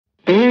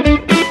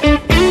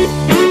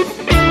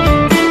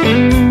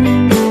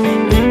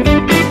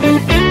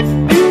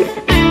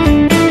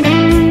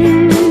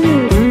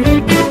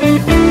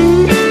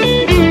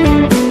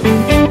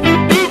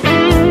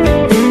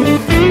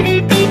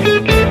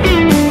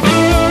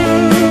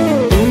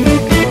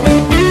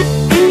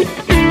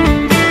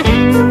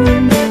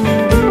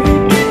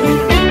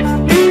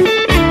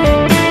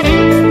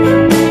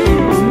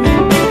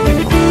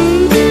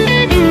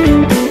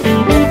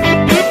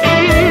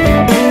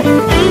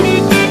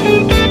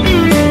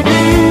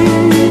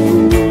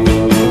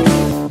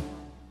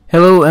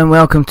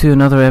welcome to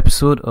another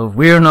episode of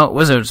We're Not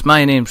Wizards.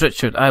 My name's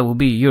Richard. I will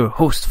be your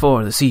host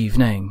for this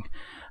evening.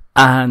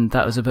 And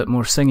that was a bit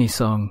more singy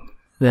song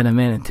than I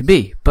meant it to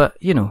be. But,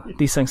 you know,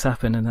 these things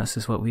happen and that's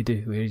just what we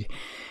do.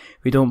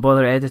 We don't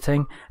bother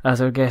editing. As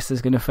our guest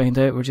is going to find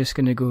out, we're just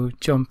going to go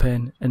jump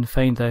in and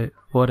find out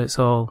what it's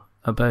all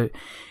about.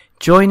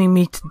 Joining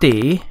me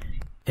today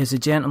is a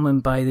gentleman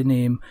by the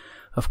name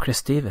of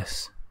Chris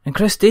Davis. And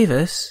Chris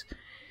Davis...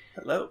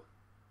 Hello.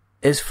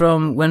 ...is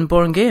from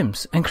Windborn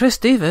Games. And Chris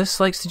Davis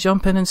likes to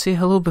jump in and say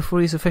hello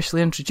before he's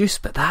officially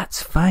introduced, but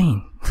that's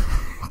fine.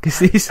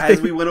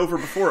 As we went over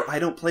before, I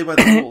don't play by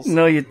the rules.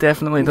 No, you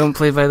definitely don't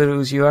play by the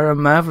rules. You are a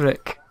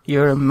maverick.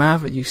 You're a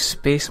maverick, you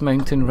space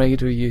mountain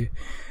rider, you.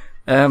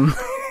 And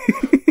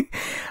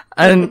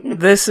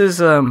this is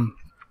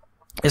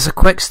it's a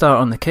quick start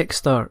on the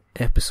Kickstarter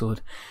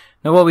episode.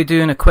 Now what we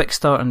do in a quick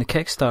start on the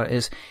Kickstarter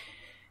is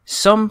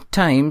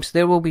sometimes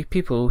there will be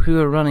people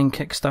who are running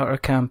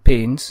Kickstarter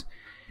campaigns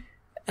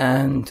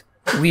and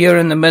we are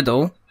in the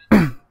middle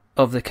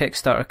of the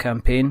Kickstarter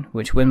campaign,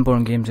 which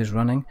Windborn Games is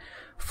running,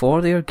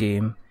 for their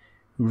game,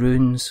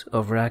 Runes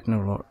of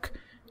Ragnarok.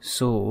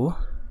 So,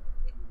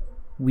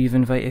 we've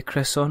invited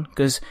Chris on,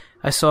 because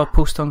I saw a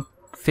post on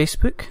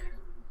Facebook,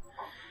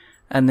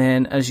 and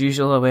then, as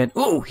usual, I went,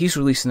 oh, he's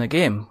releasing a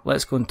game,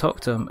 let's go and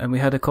talk to him, and we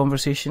had a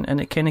conversation, and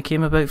it kind of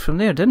came about from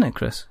there, didn't it,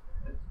 Chris?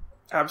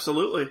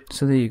 Absolutely.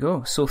 So there you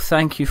go. So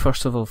thank you,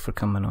 first of all, for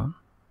coming on.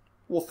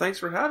 Well, thanks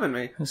for having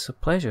me. It's a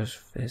pleasure.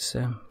 It's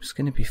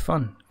going to be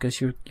fun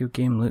because your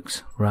game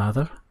looks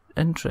rather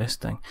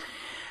interesting.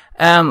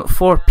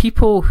 For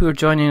people who are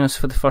joining us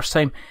for the first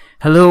time,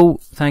 hello,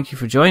 thank you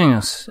for joining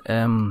us.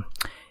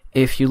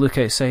 If you look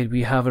outside,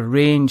 we have a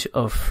range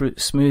of fruit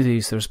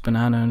smoothies. There's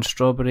banana and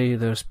strawberry,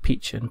 there's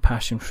peach and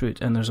passion fruit,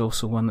 and there's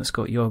also one that's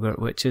got yogurt,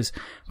 which is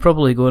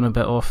probably going a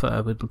bit off it. I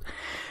would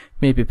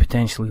maybe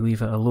potentially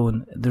leave it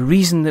alone. The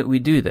reason that we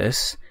do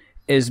this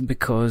is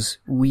because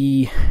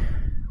we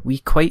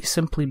quite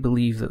simply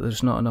believe that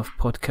there's not enough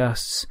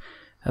podcasts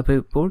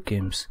about board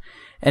games.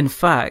 In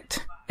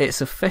fact,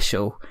 it's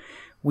official.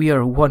 We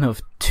are one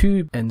of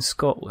two in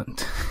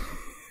Scotland.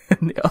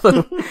 and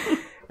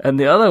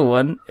the other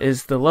one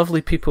is the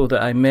lovely people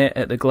that I met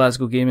at the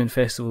Glasgow Gaming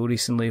Festival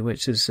recently,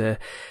 which is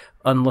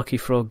Unlucky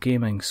Frog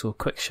Gaming. So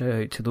quick shout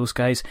out to those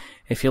guys.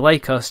 If you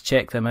like us,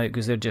 check them out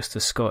because they're just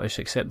as Scottish,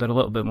 except they're a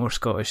little bit more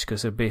Scottish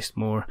because they're based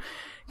more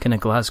kind of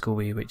Glasgow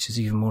way, which is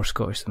even more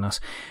Scottish than us.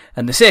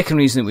 And the second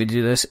reason that we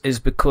do this is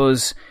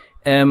because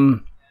we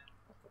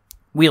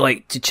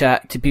like to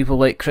chat to people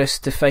like Chris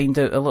to find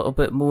out a little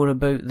bit more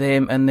about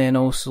them, and then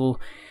also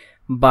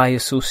by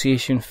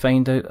association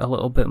find out a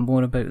little bit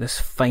more about this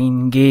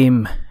fine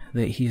game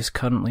that he is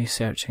currently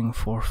searching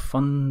for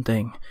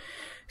funding.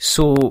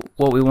 So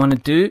what we want to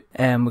do,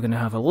 we're going to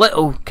have a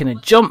little kind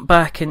of jump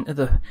back into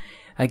the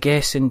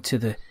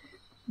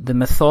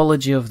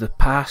mythology of the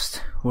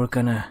past. We're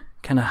going to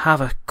kind of have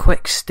a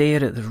quick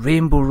stare at the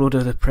rainbow road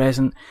of the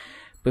present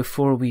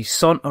before we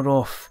saunter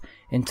off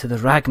into the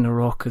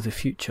Ragnarok of the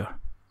future.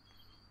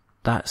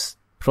 That's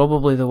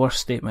probably the worst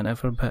statement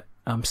ever, but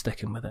I'm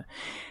sticking with it.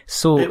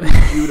 So, it was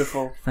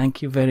beautiful.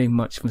 Thank you very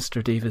much,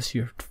 Mr. Davis.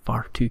 You're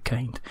far too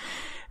kind.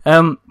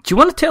 Do you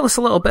want to tell us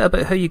a little bit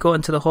about how you got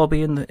into the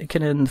hobby in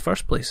the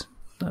first place?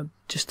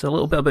 Just a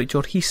little bit about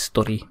your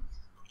history.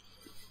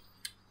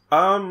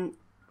 So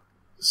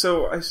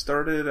I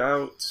started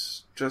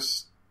out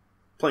just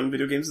playing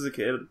video games as a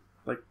kid,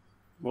 like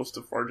most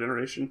of our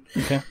generation.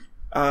 Okay.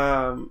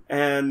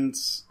 And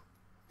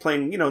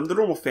playing, the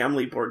normal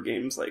family board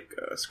games like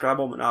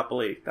Scrabble,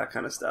 Monopoly, that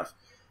kind of stuff.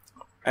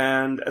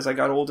 And as I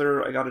got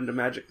older, I got into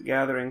Magic the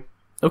Gathering.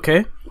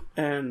 Okay.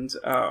 And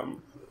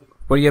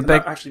were you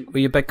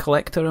a big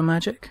collector of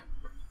Magic?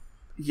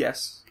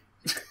 Yes.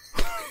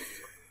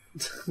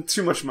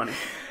 Too much money.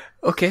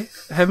 Okay.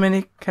 How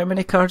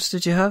many cards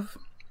did you have?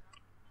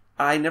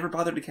 I never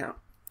bothered to count.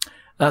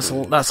 That's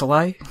a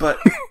lie. But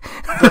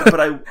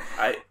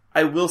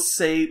I will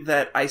say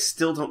that I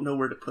still don't know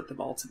where to put them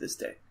all to this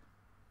day.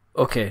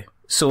 Okay,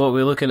 so are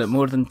we looking at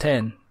more than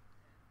 10?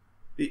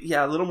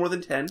 Yeah, a little more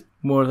than 10.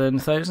 More than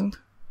 1,000?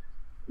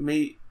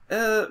 Maybe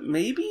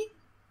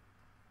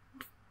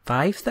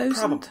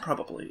 5,000?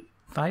 Probably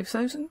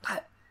 5,000?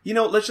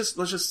 Let's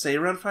just say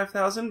around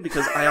 5,000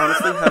 because I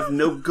honestly have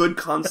no good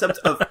concept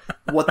of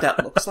what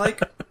that looks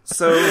like.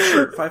 So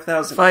sure,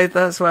 5,000.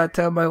 That's what I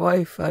tell my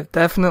wife. I've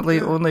definitely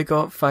only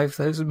got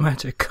 5,000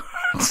 Magic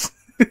cards.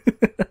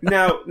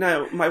 Now,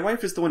 my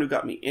wife is the one who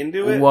got me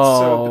into it.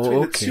 Whoa, so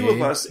between the two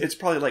of us, it's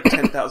probably like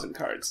 10,000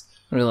 cards.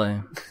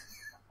 Really?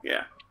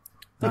 Yeah.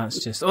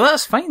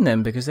 That's fine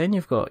then, because then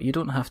you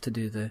don't have to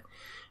do the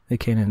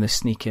kind of the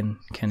sneaking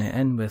kind of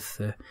in with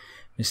the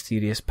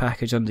mysterious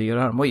package under your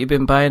arm. What you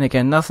been buying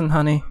again? Nothing,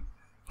 honey.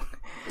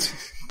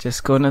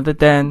 Just going to the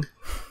den.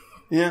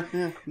 Yeah,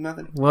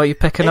 nothing. What are you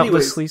picking up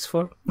the sleeves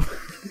for?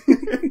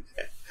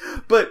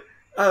 But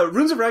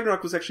Runes of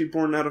Ragnarok was actually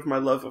born out of my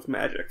love of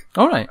Magic.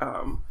 All right.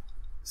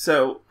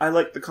 So I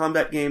liked the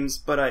combat games,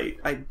 but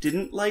I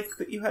didn't like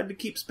that you had to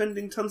keep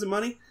spending tons of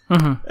money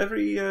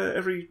every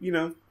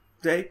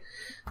day.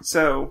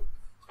 So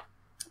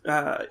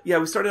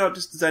we started out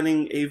just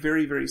designing a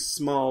very, very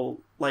small,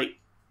 light,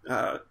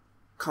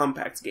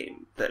 compact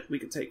game that we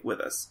could take with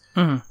us.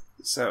 Mm-hmm.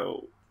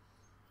 So,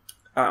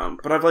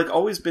 but I've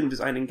always been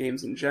designing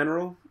games in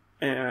general,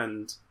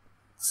 and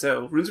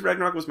so Runes of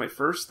Ragnarok was my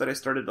first that I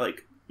started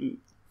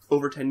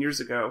over 10 years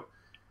ago,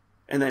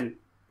 and then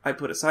I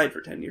put aside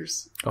for 10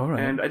 years. All right.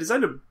 And I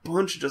designed a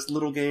bunch of just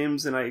little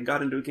games, and I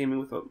got into gaming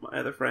with my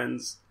other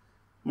friends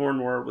more and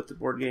more with the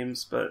board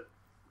games, but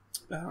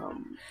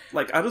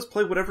I just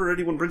play whatever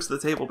anyone brings to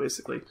the table,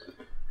 basically.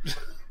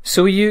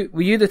 So were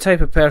you the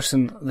type of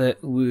person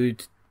that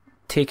would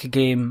take a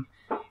game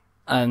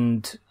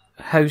and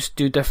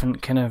do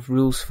different kind of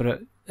rules for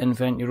it,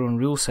 invent your own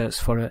rule sets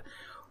for it,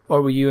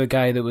 or were you a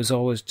guy that was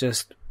always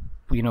just,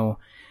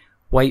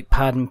 white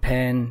pad and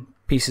pen,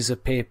 pieces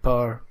of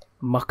paper,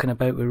 mucking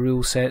about with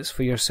rule sets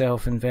for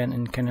yourself,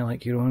 inventing kind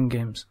of your own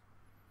games?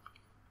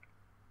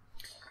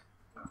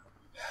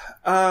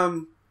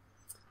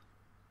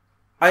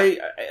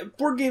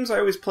 Board games I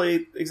always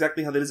play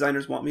exactly how the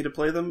designers want me to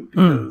play them,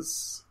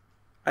 because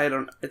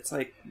it's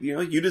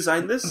you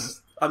design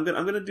this, I'm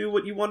gonna do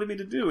what you wanted me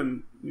to do,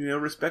 and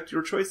respect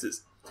your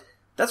choices.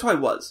 That's how I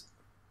was.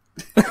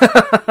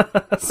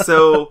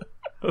 So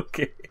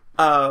okay.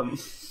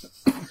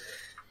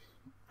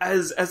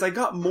 As I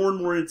got more and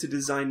more into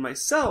design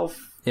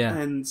myself,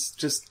 and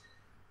just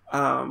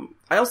I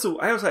also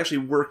actually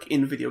work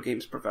in video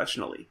games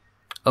professionally.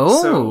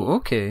 Oh,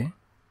 okay.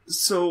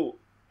 So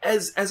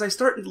as I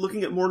started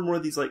looking at more and more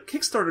of these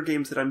Kickstarter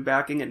games that I'm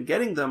backing and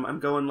getting them, I'm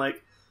going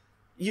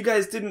you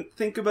guys didn't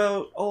think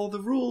about all the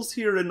rules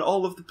here and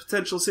all of the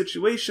potential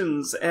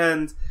situations,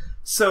 and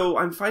so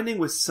I'm finding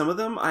with some of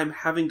them I'm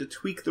having to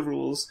tweak the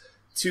rules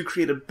to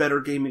create a better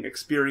gaming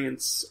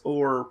experience,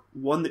 or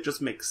one that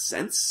just makes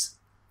sense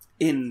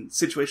in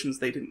situations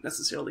they didn't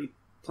necessarily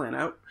plan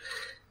out.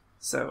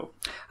 So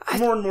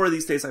more and more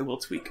these days I will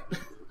tweak.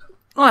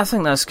 Well, I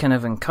think that's kind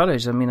of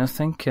encouraged. I mean, I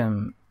think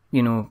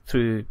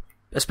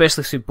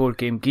especially through Board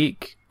Game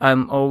Geek,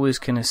 I'm always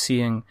kind of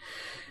seeing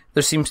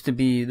there seems to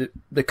be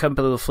the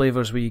couple of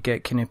flavors where you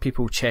get kind of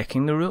people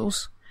checking the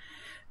rules,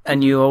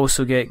 and you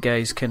also get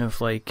guys kind of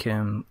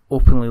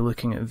openly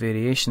looking at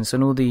variations. I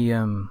know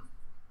the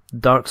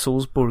Dark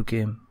Souls board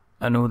game,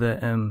 I know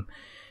that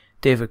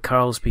David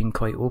Carl's been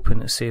quite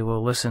open to say,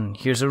 well, listen,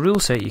 here's a rule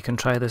set, you can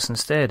try this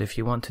instead. If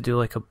you want to do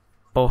a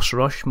boss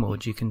rush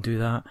mode, you can do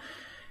that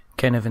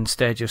kind of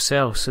instead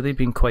yourself. So they've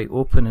been quite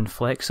open and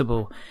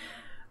flexible.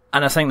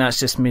 And I think that's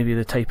just maybe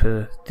the type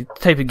of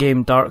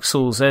game Dark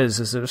Souls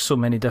is there's so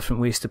many different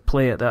ways to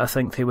play it that I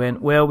think they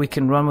went, well, we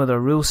can run with our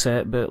rule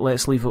set, but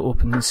let's leave it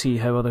open and see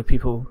how other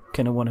people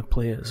kind of want to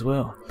play it as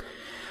well.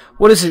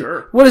 What is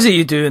it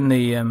you do in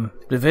the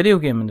video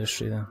game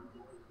industry then?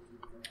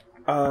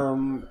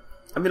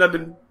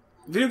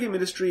 Video game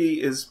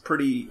industry is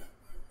pretty,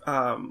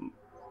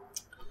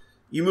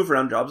 you move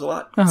around jobs a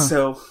lot. Uh-huh.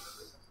 So,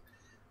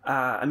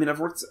 I've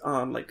worked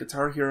on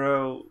Guitar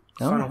Hero,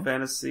 Final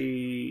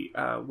Fantasy,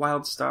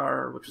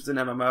 WildStar, which is an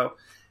MMO,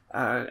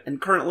 and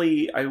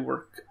currently I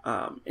work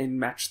in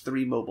Match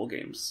 3 mobile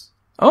games.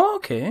 Oh,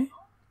 okay.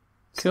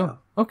 Cool. So,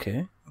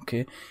 okay.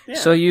 Yeah.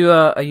 So are you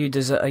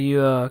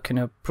a kind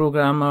of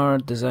programmer,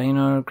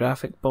 designer,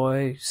 graphic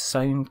boy,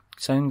 sound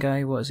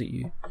guy? What is it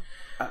you?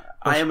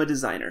 I am a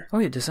designer. Oh,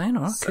 you're a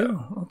designer. Oh,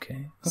 cool.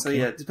 Okay. So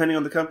yeah, depending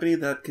on the company,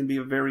 that can be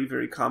a very,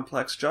 very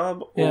complex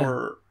job,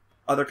 or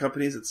other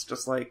companies, it's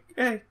just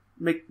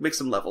make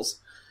some levels.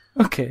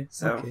 Okay.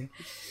 So. Okay.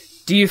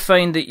 Do you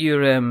find that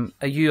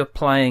are you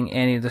applying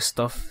any of the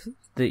stuff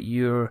that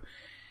you're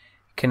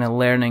kind of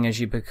learning as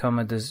you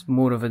become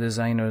more of a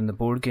designer in the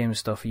board game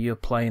stuff? Are you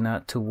applying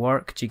that to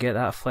work? Do you get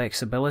that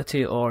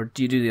flexibility, or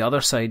do you do the other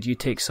side? Do you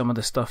take some of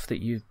the stuff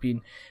that you've been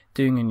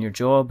doing in your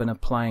job and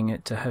applying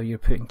it to how you're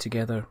putting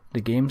together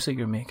the games that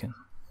you're making?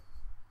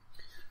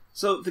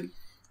 So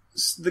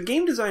the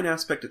game design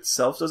aspect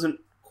itself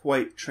doesn't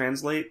quite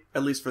translate,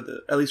 at least for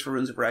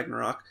Runes of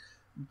Ragnarok,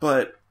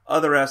 but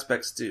other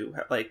aspects do,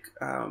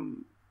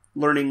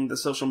 learning the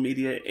social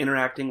media,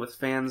 interacting with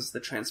fans, the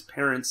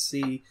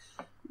transparency,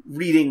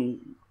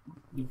 reading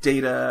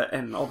data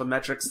and all the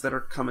metrics that are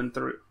coming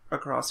through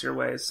across your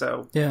way.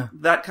 So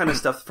that kind of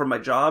stuff from my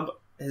job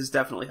has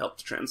definitely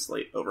helped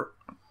translate over.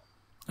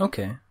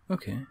 Okay.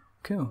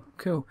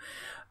 Cool.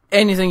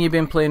 Anything you've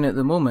been playing at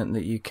the moment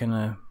that you're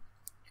getting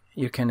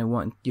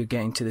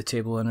to the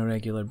table on a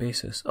regular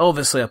basis?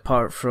 Obviously,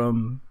 apart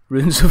from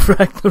Runes of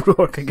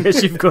Ragnarok, I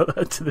guess you've got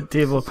that to the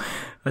table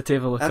a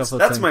couple of times.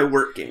 That's my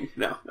work game.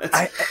 No,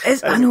 I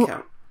know.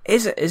 Count.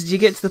 Is do you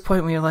get to the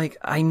point where you're like,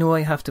 I know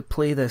I have to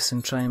play this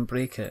and try and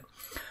break it,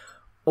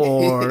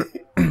 or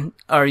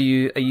are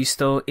you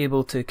still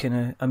able to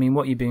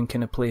what you been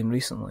kind of playing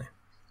recently?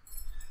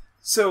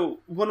 So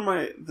one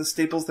of the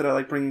staples that I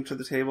like bringing to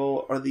the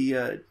table are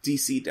the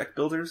DC deck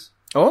builders.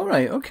 Oh,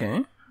 right,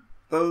 okay.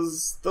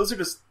 Those are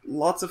just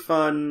lots of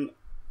fun.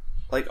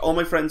 All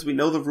my friends, we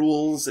know the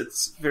rules.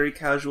 It's very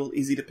casual,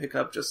 easy to pick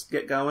up, just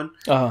get going.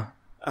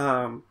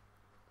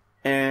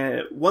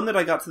 And one that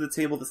I got to the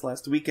table this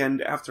last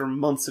weekend after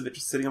months of it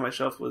just sitting on my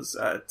shelf was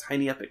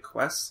Tiny Epic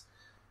Quests.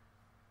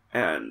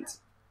 and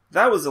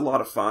that was a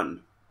lot of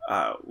fun.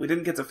 We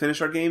didn't get to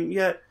finish our game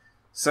yet,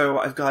 so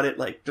I've got it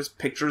like just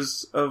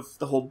pictures of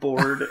the whole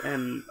board,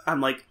 and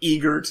I'm like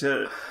eager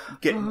to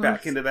get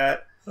back into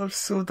that. I've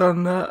so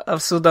done that.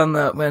 I've so done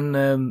that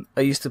when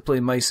I used to play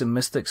Mice and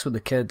Mystics with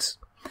the kids,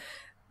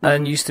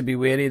 and used to be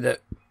wary that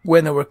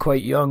when they were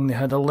quite young, they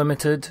had a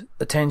limited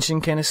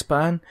attention kind of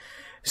span.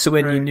 So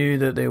when you knew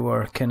that they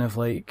were kind of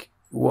like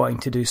wanting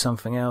to do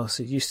something else,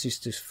 it used to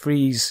just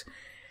freeze,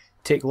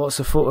 take lots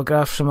of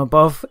photographs from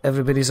above,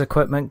 everybody's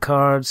equipment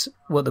cards,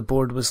 what the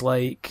board was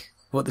like,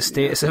 what the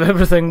status of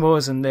everything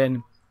was, and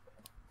then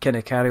kind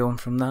of carry on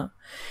from that.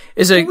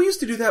 We used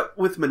to do that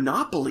with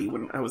Monopoly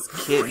when I was a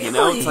kid, you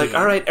know? It's like,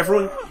 alright,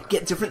 everyone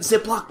get different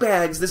Ziploc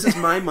bags, this is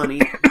my money.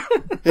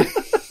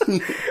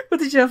 What,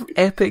 did you have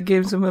epic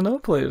games of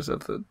Monopoly or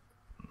something?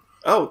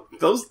 Oh,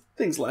 those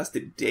things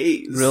lasted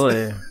days.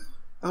 Really?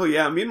 Oh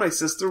yeah, me and my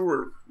sister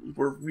were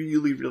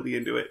really, really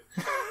into it.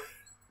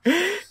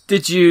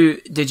 Did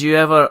you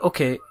ever,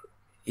 okay,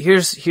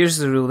 here's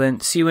the rule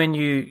then. See when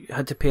you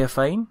had to pay a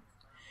fine?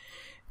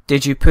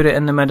 Did you put it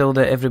in the middle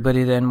that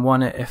everybody then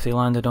won it if they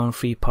landed on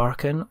free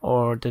parking,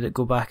 or did it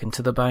go back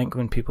into the bank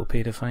when people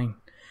paid a fine?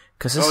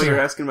 You're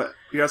asking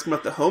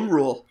about the home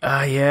rule.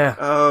 Yeah.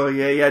 Oh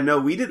yeah. No,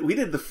 we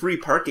did the free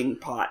parking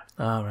pot.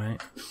 Oh, right.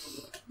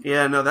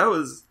 Yeah, no, that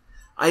was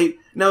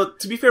now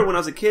to be fair, when I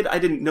was a kid, I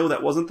didn't know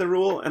that wasn't the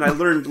rule, and I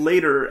learned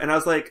later, and I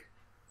was like,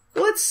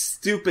 well, it's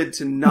stupid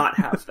to not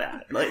have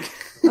that. Like,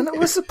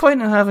 what's the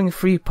point in having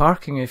free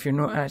parking if you're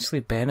not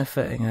actually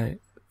benefiting out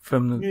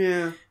from the?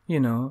 Yeah. You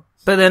know.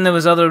 But then there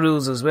was other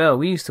rules as well.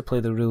 We used to play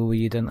the rule where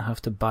you didn't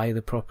have to buy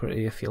the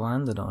property if you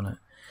landed on it.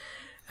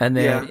 And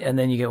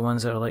then you get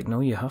ones that are like, no,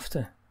 you have to.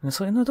 And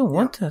it's like, no, I don't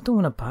want to. I don't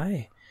want to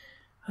buy.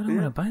 I don't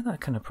want to buy that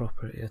kind of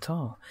property at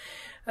all.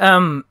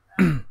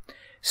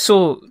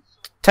 So,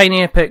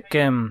 Tiny Epic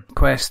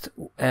Quest.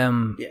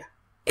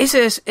 Is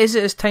it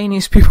as tiny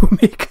as people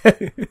make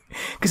it?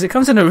 Because it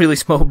comes in a really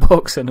small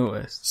box, I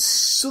noticed.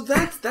 So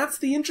that's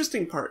the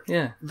interesting part.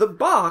 Yeah. The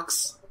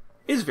box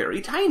is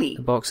very tiny.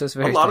 The box is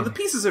very tiny. A lot of the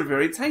pieces are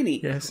very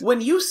tiny. Yes.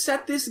 When you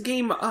set this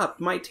game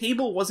up, my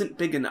table wasn't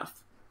big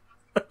enough.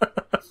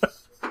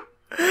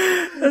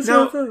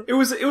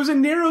 It was a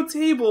narrow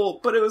table,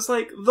 but it was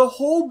like the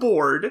whole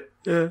board.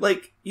 Yeah.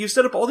 Like, you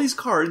set up all these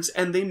cards,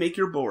 and they make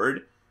your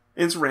board,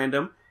 and it's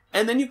random.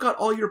 And then you've got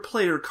all your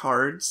player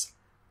cards,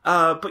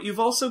 but you've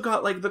also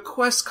got like the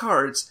quest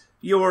cards,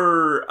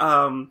 your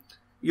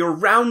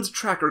round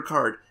tracker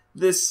card,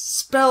 this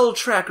spell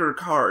tracker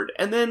card,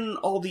 and then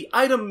all the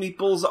item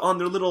meeples on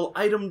their little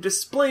item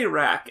display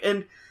rack.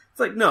 And it's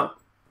like, no,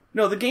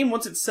 the game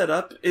once it's set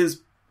up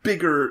is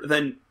bigger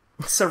than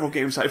several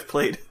games I've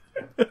played.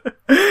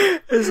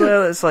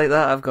 It's like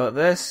that. I've got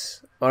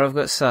this, or I've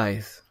got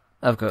Scythe.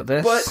 I've got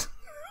this,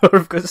 or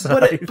I've got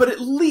Scythe. But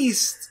at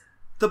least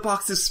the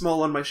box is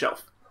small on my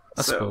shelf.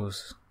 I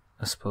suppose.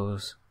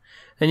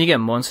 Then you get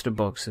monster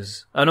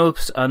boxes. I know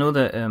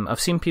that I've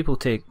seen people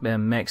take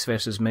Mechs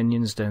versus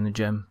Minions down the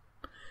gym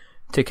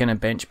to kind of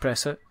bench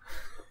press it.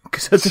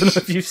 Because I don't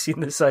know if you've seen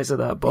the size of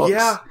that box.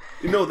 Yeah,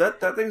 no,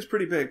 that thing's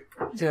pretty big.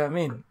 Do you know what I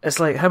mean? It's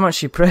like, how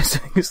much are you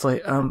pressing? It's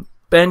like,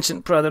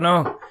 benching, I don't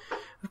know.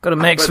 I've got a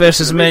Mechs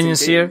versus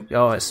Minions here.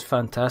 Oh, it's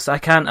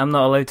fantastic. I'm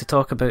not allowed to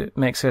talk about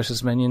Mechs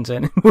versus Minions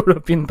anymore.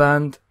 I've been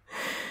banned.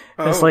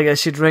 Oh. It's like I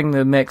should ring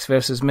the Mechs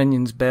versus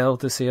Minions bell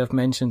to say I've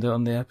mentioned it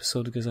on the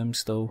episode, because I'm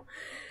still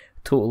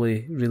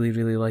totally, really,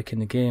 really liking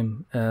the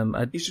game.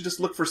 You should just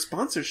look for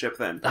sponsorship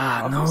then.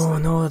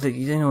 No, they're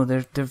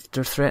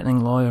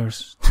threatening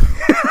lawyers.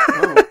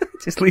 Oh.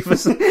 Just leave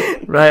us.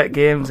 Riot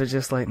Games are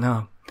just like,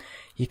 no,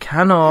 you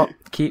cannot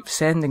keep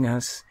sending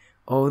us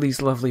all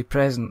these lovely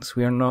presents.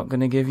 We are not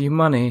going to give you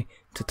money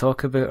to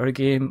talk about our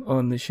game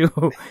on the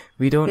show.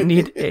 We don't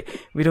need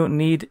we don't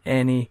need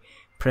any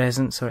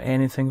presents or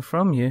anything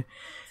from you,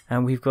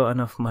 and we've got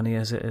enough money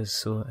as it is,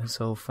 so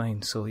it's all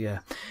fine. So yeah,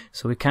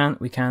 so we can't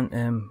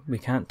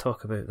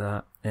talk about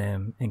that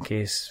in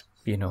case,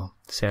 you know,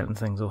 certain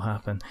things will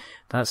happen.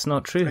 That's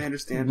not true. I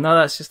understand. No,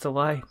 that's just a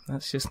lie.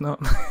 That's just not.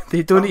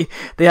 They don't.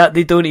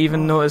 They don't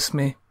even notice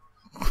me.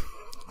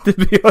 To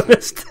be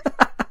honest.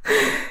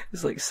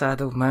 It's like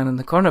sad old man in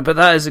the corner, but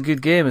that is a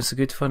good game. It's a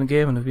good fun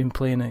game, and I've been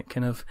playing it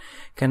kind of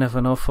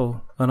an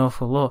awful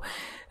lot.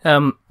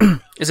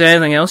 Is there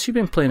anything else you've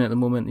been playing at the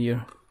moment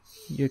that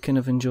you're kind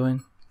of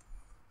enjoying?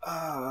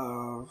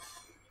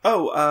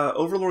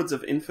 Overlords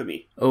of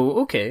Infamy.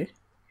 Oh, okay.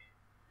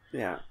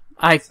 Yeah.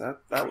 I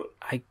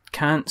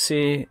can't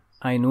say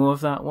I know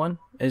of that one.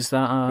 Is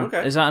that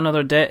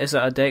another deck? Is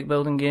that a deck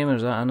building game, or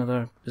is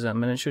that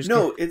miniatures?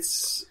 No,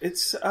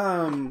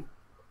 game?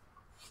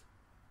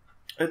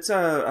 It's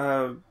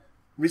a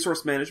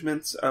resource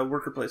management,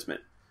 worker placement.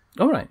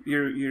 All right.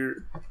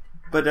 You're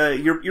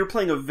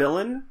playing a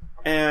villain,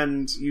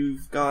 and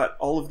you've got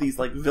all of these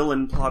like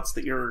villain plots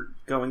that you're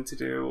going to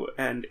do,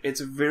 and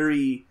it's a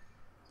very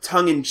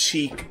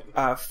tongue-in-cheek,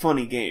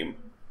 funny game.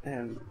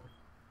 And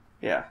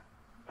yeah,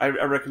 I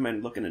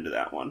recommend looking into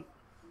that one.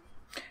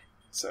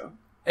 So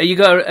You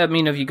got? I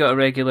mean, have you got a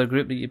regular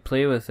group that you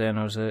play with then,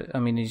 or is it? I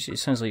mean, it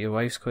sounds like your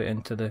wife's quite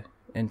into the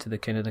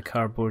kind of the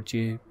cardboard. Do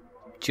you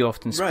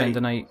often spend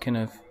the night kind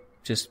of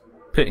just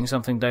putting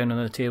something down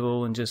on the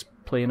table and just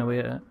playing away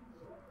at it?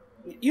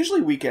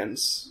 Usually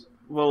weekends.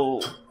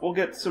 We'll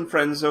get some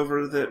friends over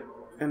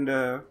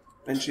and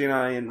she and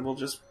I, and we'll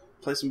just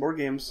play some board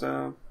games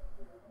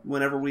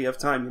whenever we have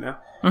time. You know.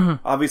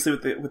 Mm-hmm. Obviously,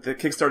 with the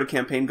Kickstarter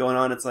campaign going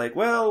on, it's like,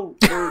 well,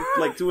 we're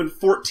like doing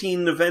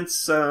 14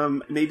 events.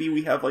 Maybe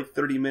we have like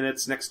 30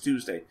 minutes next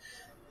Tuesday.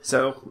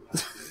 So,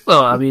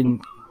 well, I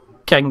mean,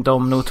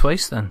 Kingdom no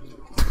twice then.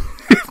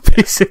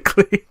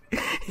 Basically,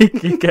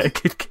 you get a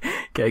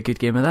good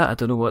game of that. I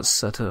don't know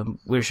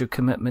where's your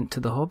commitment to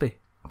the hobby,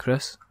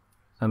 Chris?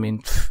 I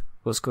mean,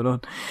 what's going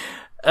on?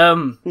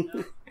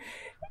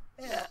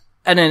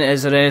 And then,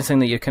 is there anything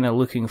that you're kind of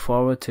looking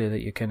forward to, that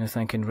you're kind of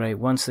thinking, right,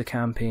 once the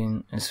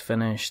campaign is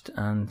finished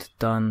and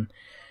done,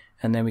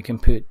 and then we can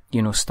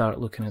start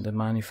looking at the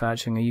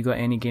manufacturing? Have you got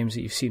any games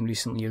that you've seen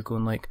recently you're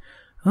going like,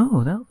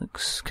 oh, that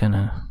looks kind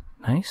of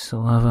nice,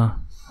 so I'll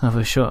have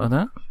a shot of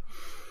that?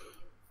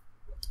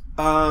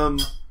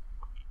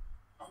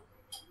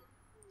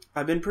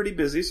 I've been pretty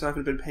busy, so I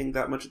haven't been paying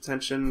that much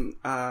attention.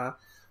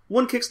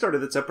 One Kickstarter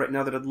that's up right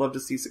now that I'd love to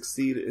see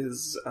succeed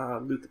is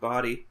Loot the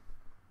Body.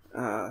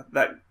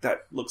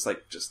 That looks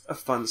like just a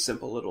fun,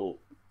 simple little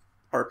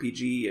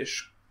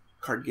RPG-ish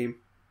card game.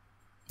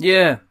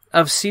 Yeah,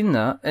 I've seen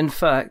that. In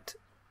fact,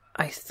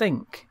 I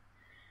think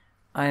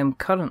I am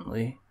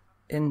currently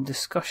in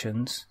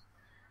discussions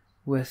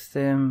with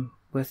them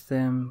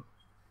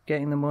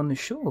getting them on the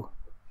show.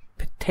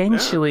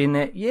 Potentially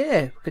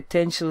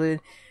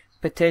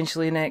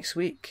potentially next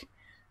week.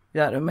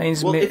 That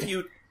reminds me.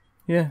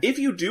 If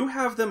you do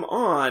have them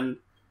on,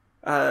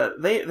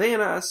 they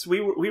and us,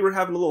 we were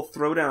having a little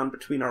throwdown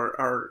between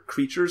our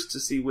creatures to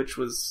see which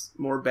was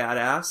more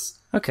badass.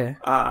 Okay.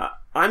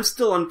 I'm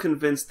still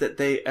unconvinced that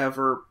they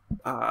ever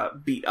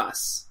beat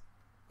us.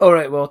 All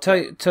right. Well, tell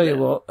you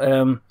what.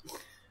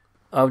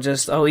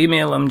 I'll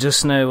email him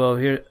just now. Well,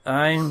 here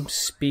I'm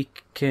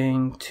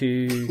speaking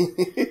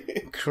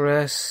to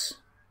Chris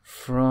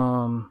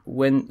from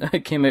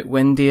it came out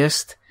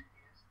Windiest.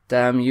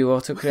 Damn you,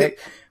 autocorrect.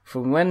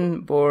 From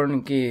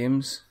Windborn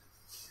Games,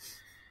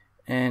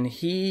 and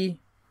he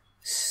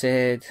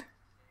said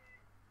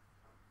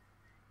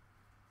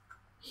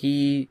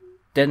he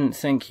didn't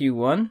think you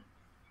won.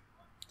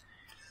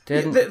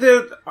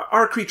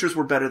 Our creatures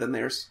were better than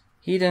theirs.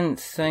 He didn't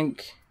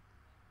think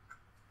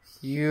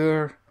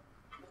your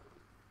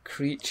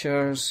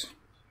creatures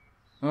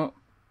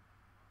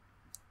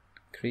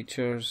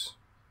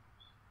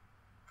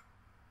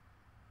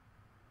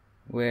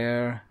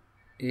were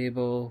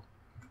able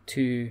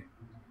to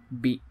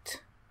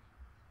beat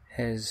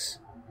his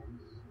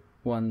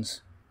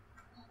ones.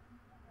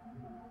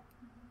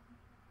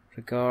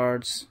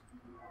 Regards,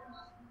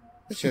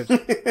 Richard.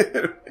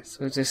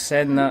 So just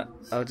send that.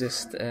 I'll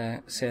just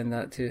send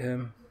that to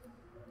him.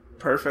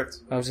 Perfect.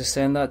 I'll just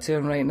send that to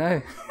him right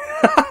now.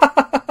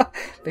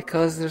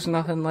 Because there's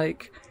nothing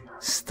like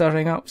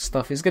stirring up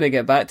stuff. He's going to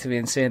get back to me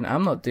and saying,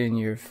 I'm not doing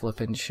your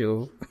flipping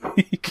show.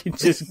 You can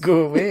just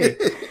go away.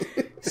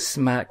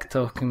 Smack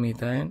talking me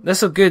down.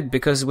 This is good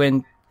because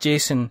when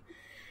Jason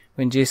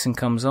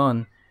comes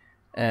on,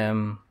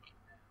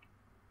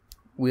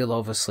 we'll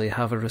obviously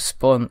have a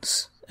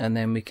response, and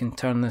then we can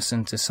turn this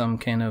into some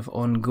kind of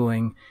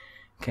ongoing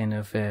kind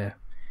of feud.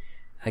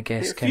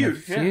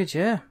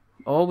 Yeah,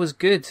 always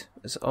good.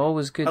 It's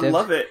always good. I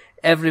love it.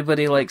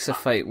 Everybody likes a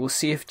fight. We'll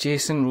see if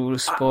Jason will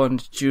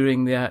respond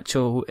during the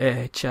actual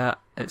chat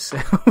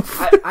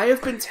itself. I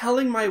have been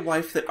telling my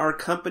wife that our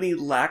company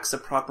lacks a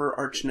proper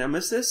arch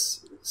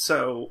nemesis,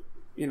 so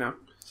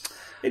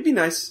it'd be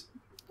nice.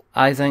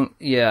 I think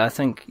you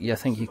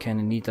kind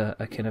of need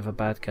a kind of a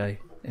bad guy.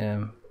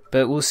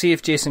 But we'll see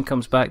if Jason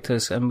comes back to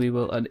us, and we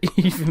will. And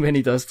even when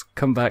he does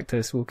come back to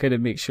us, we'll kind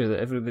of make sure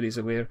that everybody's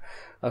aware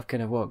of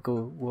kind of what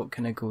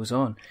kind of goes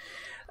on.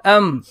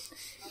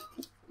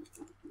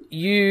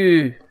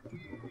 You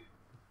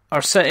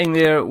are sitting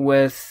there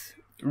with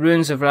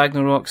Ruins of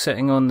Ragnarok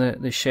sitting on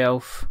the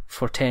shelf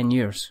for 10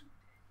 years.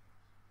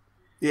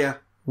 Yeah.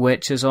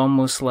 Which is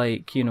almost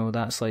like,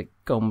 that's like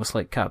almost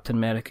like Captain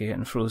America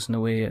getting frozen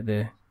away at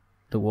the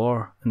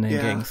war and then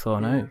getting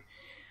thrown out. Mm-hmm.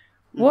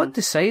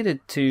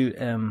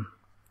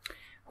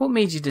 What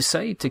made you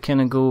decide to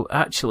kind of go,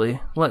 actually,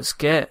 let's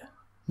get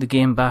the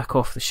game back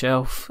off the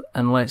shelf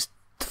and let's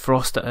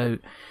frost it out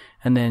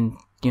and then,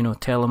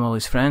 tell him all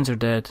his friends are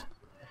dead?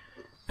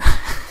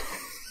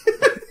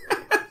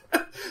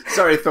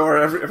 Sorry, Thor.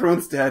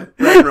 Everyone's dead.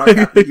 Ragnarok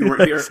happened. You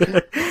weren't here.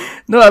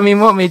 No, I mean,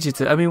 what made you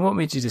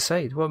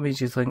decide? What made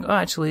you think? Oh,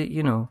 actually,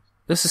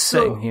 this is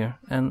sitting here,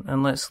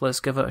 and let's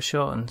give it a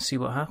shot and see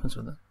what happens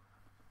with it.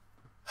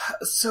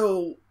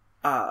 So,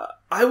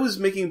 I was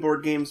making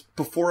board games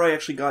before I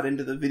actually got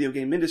into the video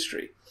game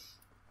industry,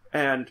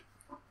 and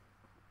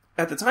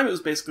at the time it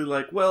was basically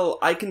like, well,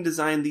 I can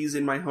design these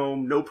in my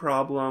home, no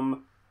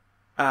problem,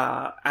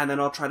 and then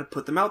I'll try to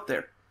put them out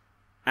there.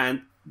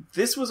 And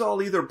this was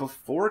all either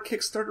before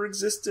Kickstarter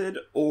existed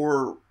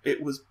or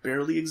it was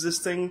barely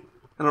existing.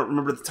 I don't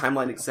remember the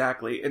timeline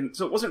exactly. And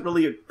so it wasn't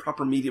really a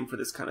proper medium for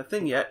this kind of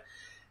thing yet.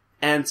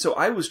 And so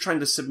I was trying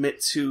to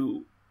submit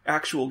to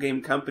actual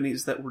game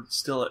companies that were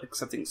still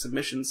accepting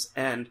submissions.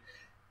 And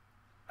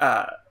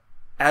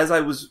as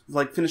I was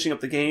like finishing up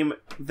the game,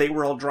 they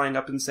were all drying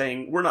up and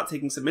saying, we're not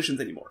taking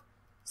submissions anymore.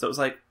 So it was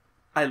like,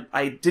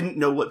 I didn't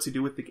know what to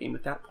do with the game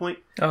at that point.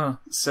 Oh.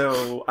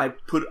 So I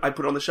put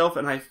it on the shelf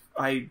and I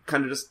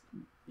kind of just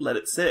let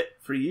it sit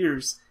for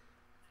years.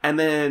 And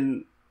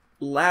then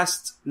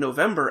last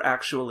November,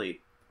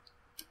 actually,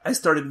 I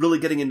started really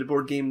getting into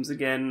board games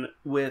again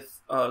with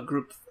a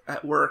group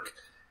at work,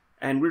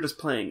 and we're just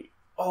playing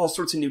all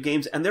sorts of new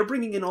games, and they're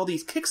bringing in all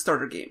these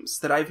Kickstarter games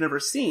that I've never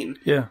seen.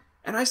 Yeah.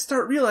 And I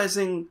start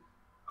realizing,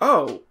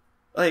 oh,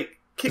 like,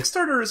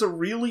 Kickstarter is a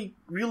really,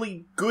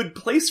 really good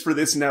place for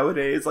this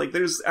nowadays. Like,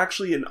 there's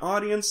actually an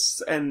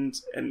audience and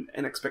an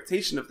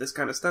expectation of this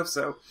kind of stuff.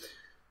 So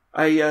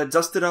I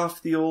dusted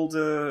off the old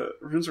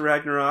Runes of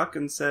Ragnarok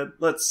and said,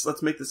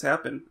 let's make this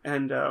happen.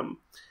 And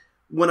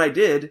when I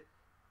did,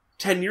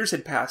 10 years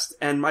had passed,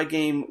 and my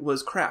game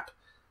was crap.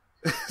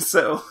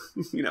 So,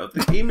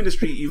 the game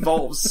industry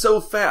evolves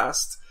so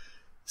fast.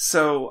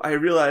 So I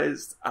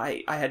realized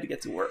I had to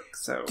get to work.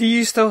 So do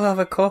you still have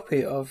a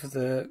copy of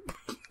the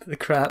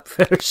crap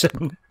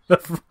version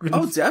of Runes?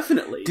 Oh,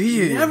 definitely. Do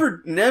you?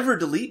 Never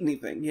delete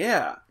anything.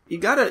 Yeah. You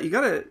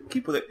gotta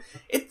keep with it.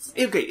 It's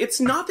okay, it's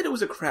not that it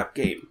was a crap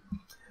game.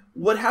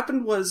 What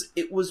happened was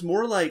it was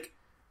more like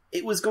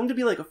it was going to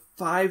be like a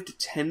 $5 to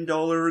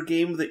 $10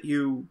 game that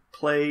you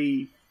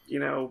play,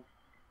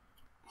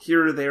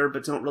 here or there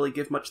but don't really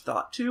give much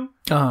thought to,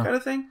 kind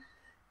of thing.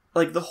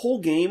 Like, the whole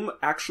game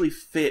actually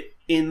fit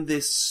in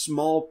this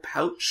small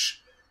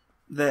pouch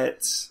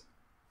that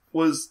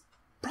was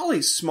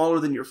probably smaller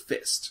than your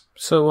fist.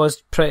 So it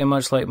was pretty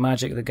much like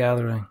Magic the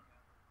Gathering.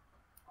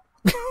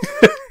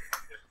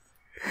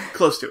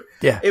 Close to it.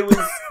 Yeah. It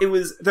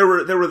was there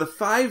were the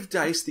 5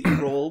 dice that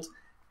you rolled,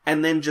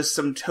 and then just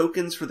some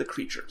tokens for the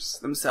creatures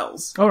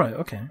themselves. All right,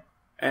 okay.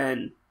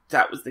 And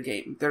that was the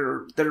game.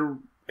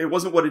 It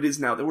wasn't what it is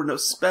now. There were no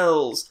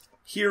spells,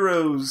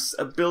 heroes,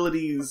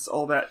 abilities,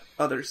 all that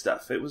other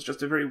stuff. It was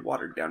just a very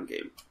watered down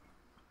game.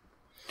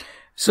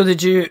 So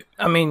did you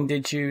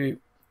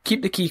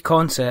keep the key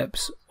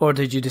concepts, or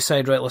did you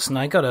decide, right, listen,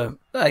 I gotta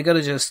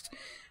just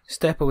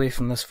step away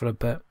from this for a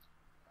bit.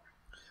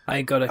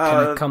 I gotta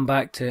kind of come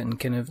back to it and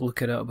kind of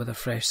look at it with a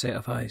fresh set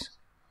of eyes.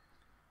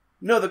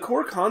 No, the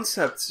core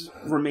concept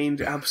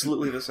remained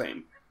absolutely the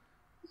same.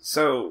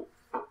 So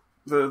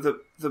the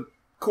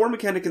core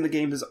mechanic in the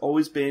game has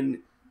always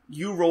been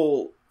you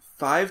roll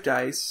 5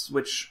 dice,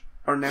 which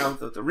are now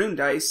the rune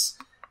dice,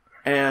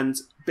 and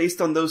based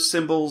on those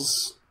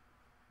symbols,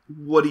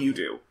 what do you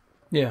do?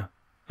 Yeah.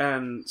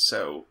 And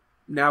so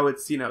now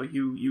it's,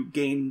 you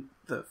gain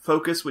the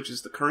focus, which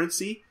is the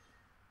currency,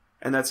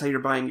 and that's how you're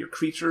buying your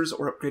creatures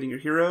or upgrading your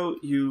hero.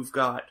 You've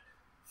got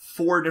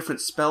 4 different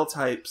spell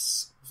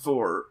types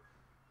for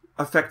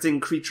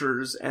affecting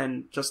creatures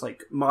and just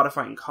like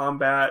modifying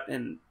combat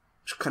and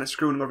kind of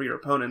screwing over your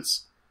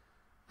opponents.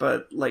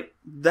 But like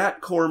that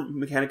core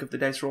mechanic of the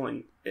dice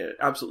rolling, it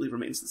absolutely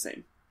remains the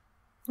same.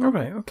 All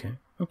right.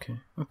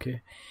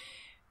 Okay.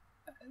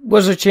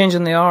 Was there change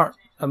in the art?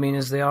 I mean,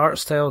 has the art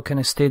style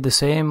kind of stayed the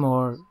same,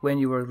 or when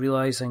you were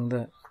realizing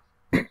that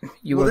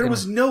there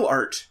was no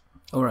art.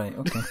 All right.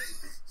 Okay.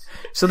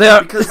 So the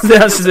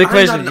answer to the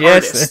question is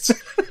yes.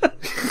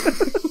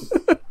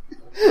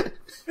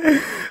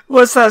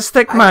 What's that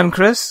stick man,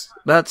 Chris?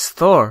 That's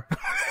Thor.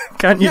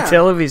 Can't you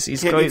tell if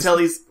he's got a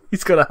hammer?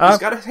 He's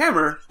got a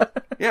hammer.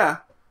 Yeah.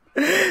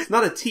 It's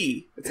not a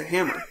T, it's a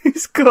hammer.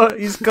 He's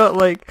got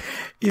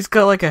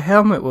like a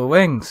helmet with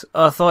wings.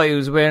 I thought he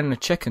was wearing a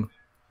chicken.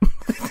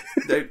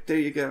 There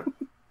you go.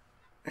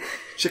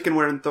 Chicken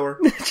wearing Thor.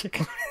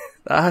 Chicken.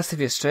 That has to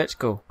be a stretch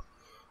goal.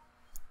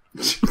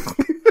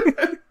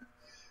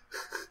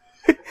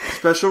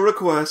 Special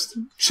request.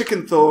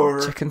 Chicken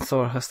Thor. Chicken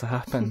Thor has to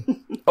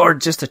happen. Or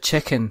just a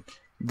chicken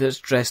that's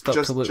dressed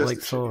up to look like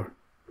Thor.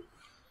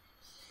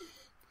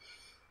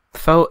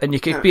 Phil, and you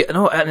could be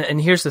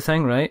and here's the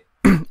thing, right?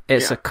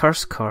 It's a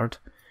curse card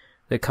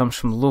that comes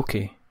from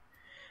Loki,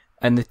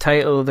 and the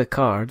title of the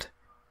card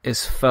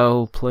is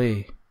Foul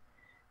Play.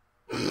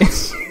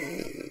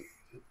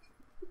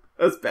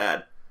 That's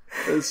bad.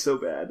 That is so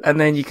bad. And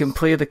then you can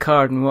play the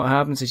card, and what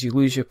happens is you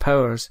lose your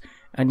powers,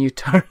 and you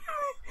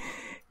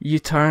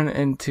turn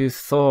into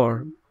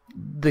Thor,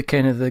 the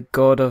kind of the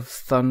god of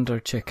thunder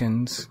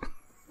chickens.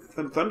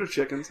 Thunder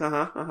chickens,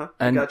 I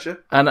gotcha.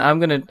 And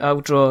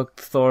I'll draw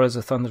Thor as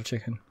a thunder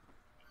chicken.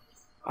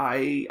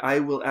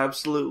 I will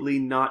absolutely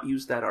not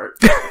use that art.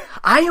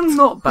 I am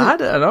not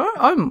bad at art.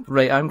 I'm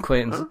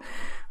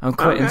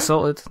quite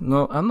insulted.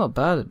 No, I'm not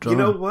bad at drawing.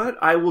 You know what?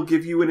 I will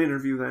give you an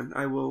interview then.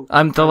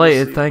 I'm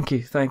delighted. Thank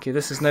you.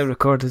 This is now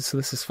recorded, so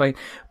this is fine.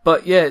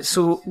 But yeah,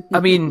 so I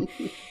mean,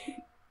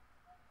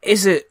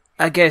 is it?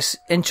 I guess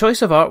in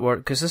choice of artwork,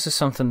 because this is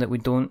something that we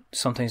don't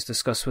sometimes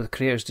discuss with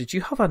creators, did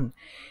you have an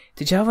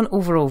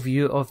overall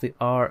view of the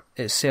art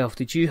itself?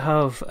 Did you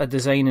have a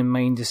design in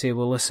mind to say,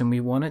 well, listen, we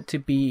want it to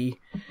be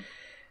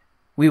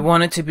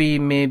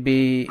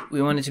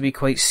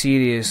quite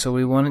serious, or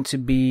we want it to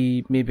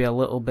be maybe a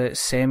little bit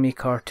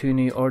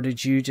semi-cartoony, or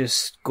did you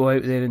just go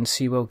out there and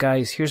see, well,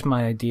 guys, here's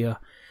my idea,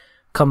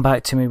 come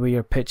back to me with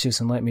your pitches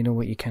and let me know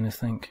what you kind of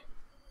think?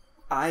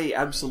 I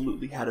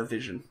absolutely had a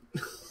vision.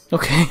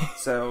 Okay.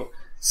 So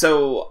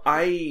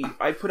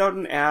I put out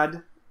an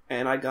ad,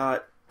 and I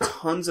got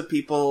tons of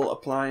people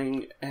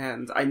applying,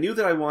 and I knew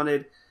that I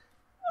wanted,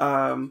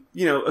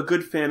 a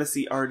good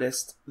fantasy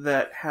artist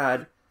that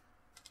had,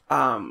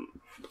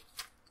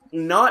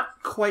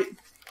 not quite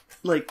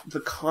like the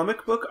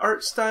comic book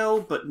art style,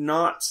 but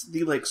not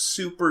the like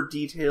super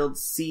detailed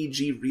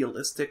CG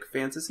realistic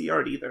fantasy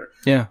art either.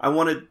 Yeah. I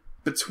wanted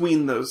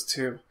between those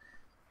two.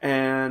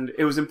 And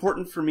it was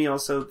important for me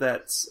also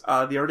that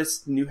the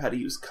artist knew how to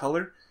use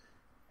color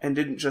and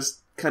didn't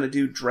just kind of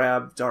do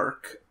drab,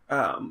 dark,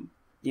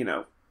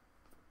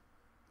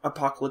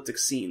 apocalyptic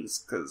scenes,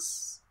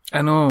 because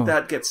I know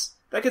that gets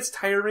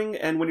tiring.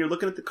 And when you're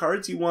looking at the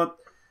cards, you want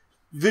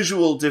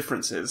visual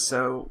differences.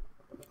 So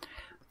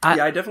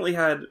I definitely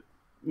had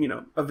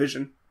a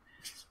vision.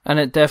 And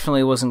it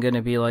definitely wasn't going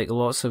to be like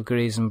lots of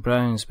greys and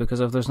browns, because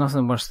if there's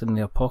nothing worse than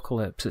the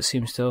apocalypse, it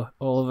seems to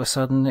all of a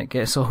sudden it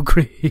gets all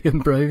grey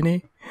and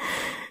browny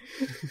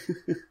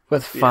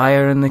with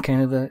fire in the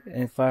kind of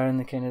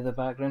the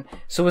background.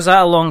 So was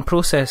that a long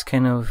process?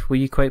 Were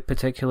you quite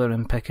particular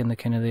in picking the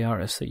kind of the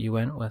artists that you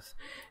went with?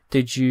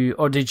 Did you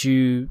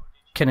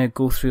kind of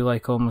go through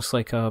like almost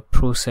like a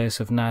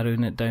process of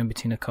narrowing it down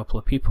between a couple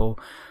of people,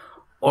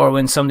 or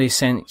when somebody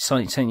sent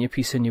you a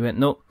piece and you went,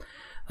 nope,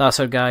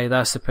 that's our guy,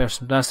 that's the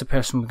person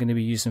we're going to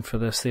be using for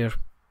this, they're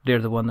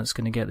the one that's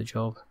going to get the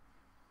job?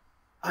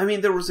 I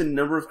mean, there was a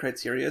number of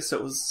criteria, so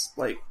it was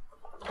like,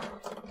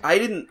 I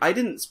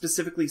didn't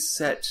specifically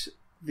set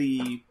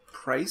the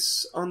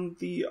price on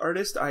the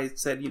artist. I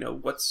said,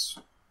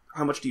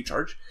 how much do you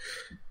charge?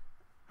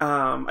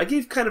 I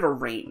gave kind of a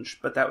range,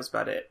 but that was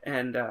about it.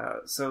 And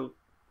so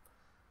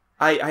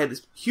I had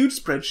this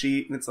huge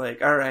spreadsheet, and it's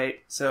like, all right,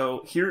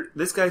 so here,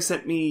 this guy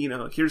sent me,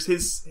 here's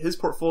his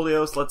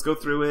portfolio, so let's go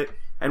through it,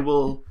 and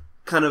we'll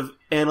kind of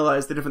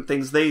analyze the different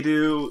things they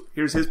do.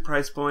 Here's his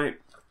price point.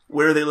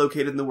 Where are they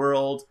located in the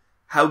world?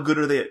 How good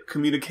are they at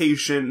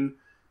communication?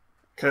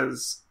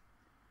 Because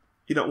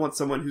you don't want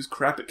someone who's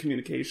crap at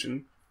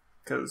communication,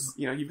 because,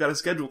 you've got a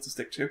schedule to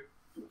stick to.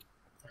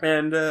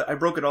 And I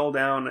broke it all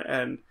down,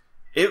 and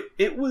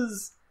it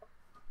was,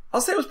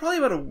 I'll say it was probably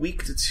about a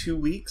week to 2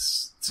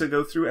 weeks to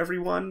go through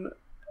everyone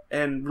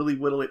and really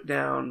whittle it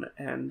down.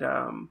 And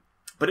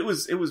but it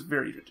was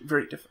very,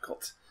 very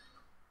difficult.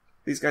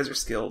 These guys are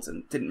skilled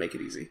and didn't make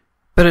it easy.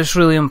 But it's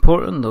really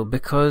important though,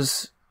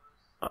 because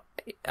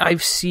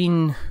I've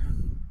seen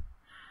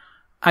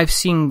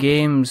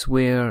games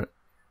where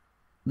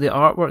the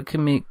artwork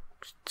can make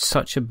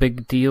such a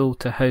big deal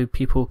to how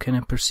people kind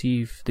of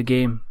perceive the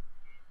game.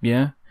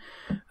 Yeah,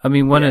 I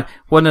mean one of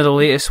the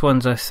latest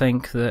ones I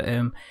think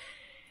that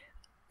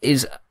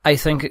I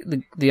think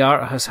the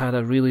art has had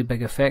a really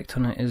big effect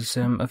on it. Is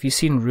have you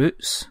seen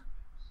Roots?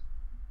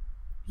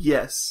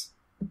 Yes.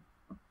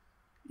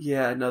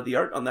 Yeah, no, the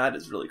art on that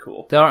is really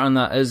cool. The art on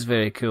that is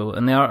very cool,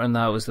 and the art on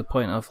that was the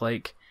point of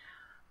like,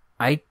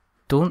 I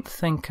don't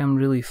think I'm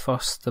really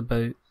fussed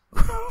about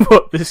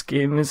what this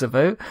game is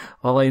about.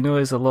 All I know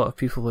is a lot of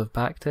people have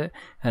backed it,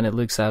 and it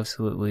looks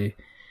absolutely,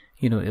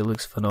 it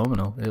looks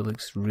phenomenal. It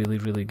looks really,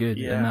 really good,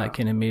 and that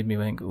kind of made me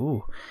think,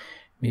 oh,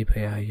 maybe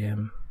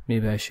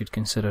I should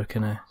consider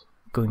kind of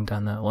going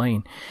down that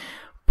line.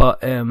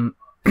 But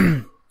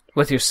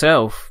with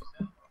yourself,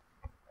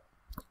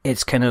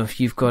 it's kind of,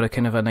 you've got a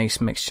kind of a nice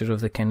mixture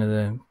of the kind of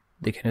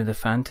the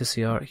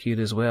fantasy art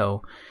here as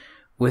well,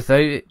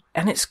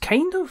 and it's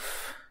kind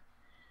of,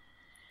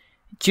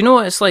 do you know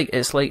what it's like?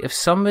 It's like if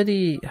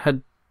somebody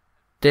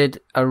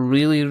did a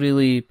really,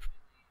 really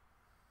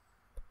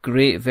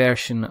great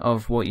version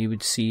of what you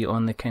would see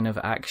on the kind of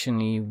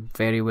actiony,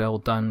 very well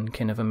done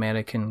kind of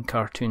American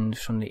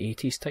cartoons from the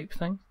 80s type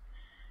thing.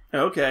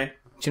 Okay.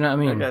 Do you know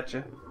what I mean? I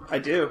gotcha. I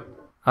do.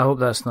 I hope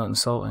that's not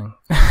insulting.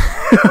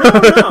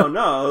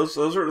 No.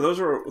 Those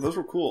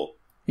were cool.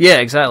 Yeah,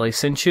 exactly.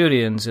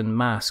 Centurions and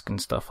Mask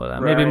and stuff like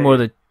that. Right. Maybe more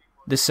the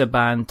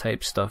Saban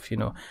type stuff,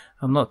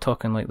 I'm not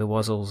talking like the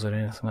Wuzzles or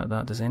anything like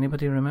that. Does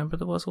anybody remember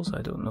the Wuzzles?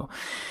 I don't know.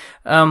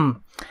 I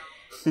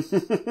was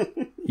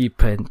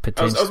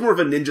more of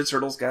a Ninja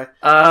Turtles guy.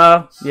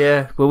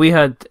 Yeah. Well, we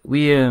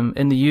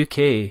in the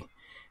UK,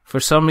 for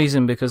some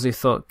reason, because they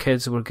thought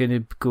kids were going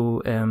to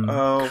go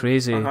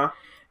crazy,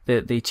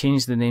 that they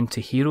changed the name to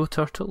Hero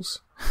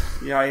Turtles.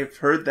 Yeah, I've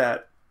heard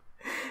that.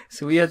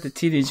 So we had the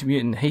Teenage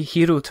Mutant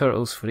Hero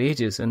Turtles for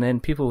ages, and then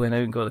people went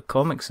out and got the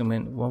comics and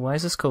went, well, why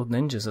is this called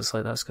ninjas? It's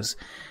like, that's because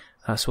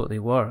that's what they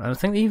were. And I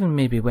think they even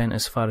maybe went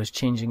as far as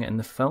changing it in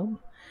the film,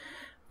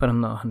 but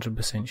I'm not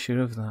 100% sure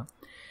of that.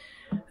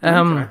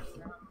 Okay.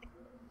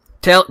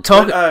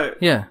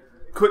 Yeah.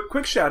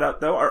 Quick shout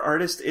out though. Our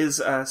artist is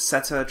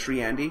Seta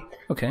Triandi.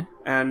 Okay.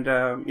 And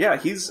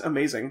he's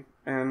amazing.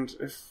 And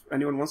if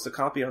anyone wants to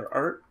copy our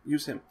art,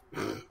 use him.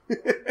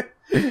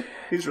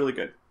 He's really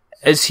good.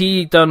 Has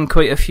he done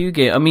quite a few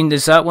games? I mean,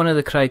 is that one of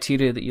the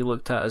criteria that you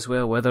looked at as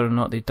well, whether or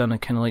not they'd done a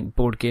kind of like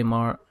board game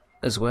art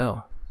as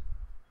well?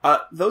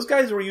 Those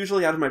guys were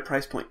usually out of my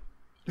price point.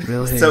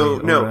 Really? So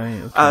no.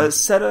 Right, okay.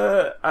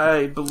 Seta,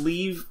 I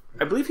believe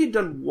he'd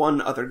done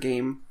one other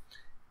game,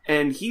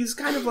 and he's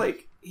kind of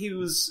like he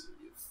was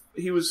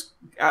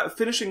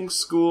finishing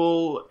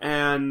school,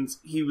 and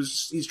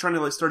he's trying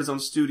to like start his own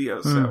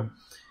studio. So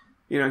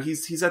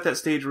he's at that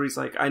stage where he's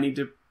like, I need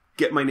to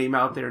get my name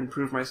out there and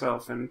prove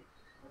myself and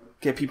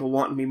get people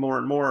wanting me more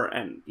and more.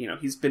 And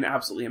he's been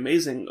absolutely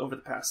amazing over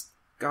the past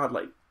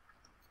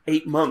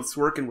 8 months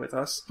working with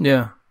us.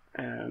 Yeah.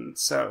 And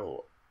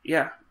so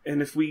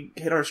and if we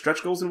hit our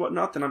stretch goals and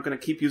whatnot, then I'm going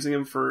to keep using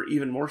him for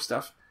even more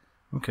stuff.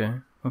 Okay.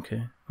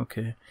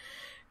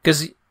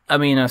 Because I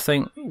mean, I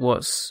think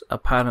what's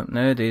apparent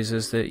nowadays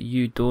is that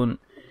you don't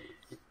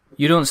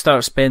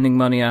start spending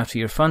money after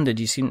you're funded.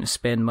 You seem to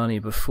spend money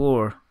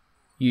before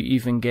you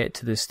even get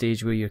to the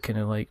stage where you're kind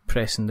of like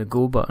pressing the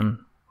go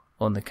button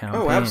on the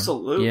campaign. Oh,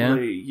 absolutely. Yeah?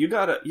 You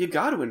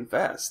gotta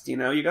invest.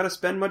 You gotta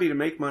spend money to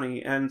make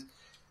money, and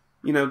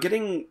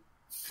getting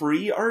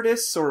free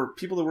artists or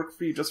people that work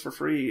for you just for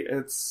free.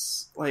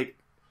 It's like,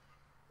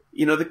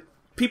 the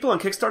people on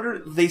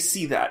Kickstarter, they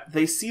see that.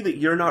 They see that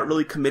you're not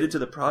really committed to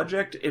the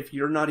project if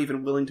you're not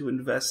even willing to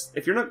invest.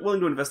 If you're not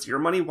willing to invest your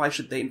money, why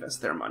should they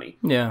invest their money?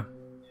 Yeah.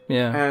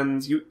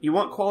 And you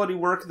want quality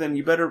work, then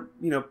you better,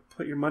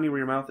 put your money where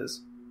your mouth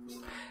is.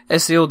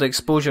 It's the old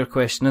exposure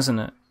question, isn't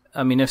it?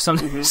 I mean, if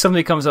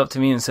somebody comes up to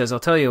me and says, I'll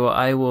tell you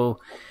what,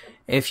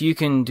 if you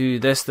can do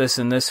this, this,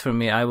 and this for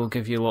me, I will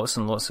give you lots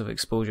and lots of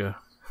exposure.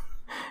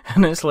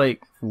 And it's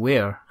like,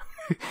 where?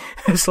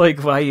 It's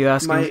like, why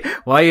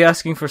are you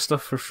asking for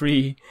stuff for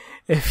free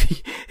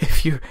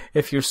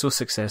if you're so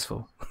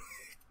successful?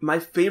 My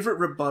favorite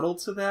rebuttal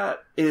to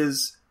that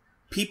is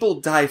people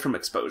die from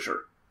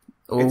exposure.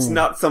 Oh. It's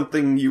not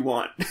something you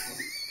want.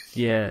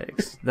 Yeah,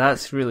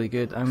 that's really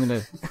good.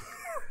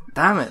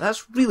 Damn it,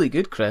 that's really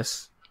good,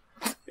 Chris.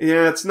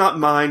 Yeah, it's not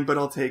mine, but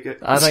I'll take it.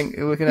 I think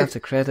we're going to have to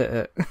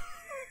credit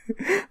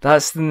it.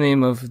 That's the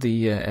name of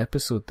the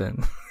episode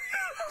then.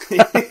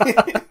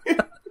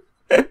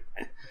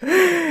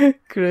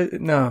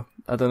 No,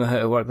 I don't know how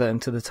to work that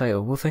into the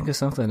title. We'll think of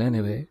something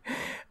anyway.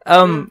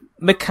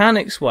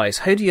 Mechanics wise,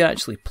 how do you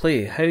actually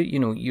play? How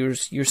you're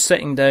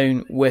sitting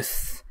down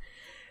with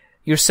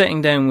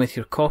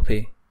your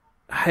copy.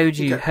 How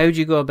do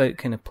you go about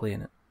kind of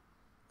playing it?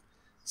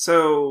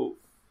 So,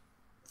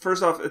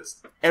 first off,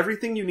 it's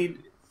everything you need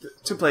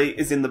to play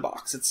is in the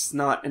box. It's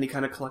not any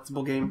kind of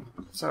collectible game.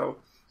 So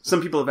some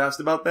people have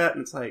asked about that,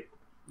 and it's like,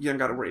 you don't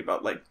got to worry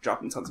about like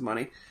dropping tons of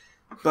money.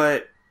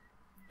 But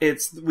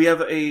we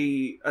have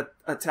a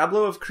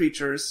tableau of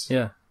creatures.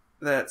 Yeah.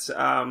 That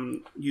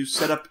you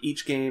set up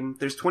each game.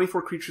 There's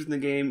 24 creatures in the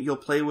game. You'll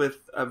play with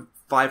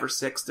 5 or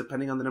 6,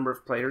 depending on the number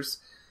of players.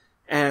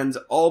 And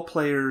all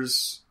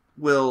players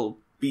will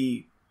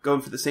be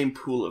going for the same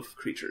pool of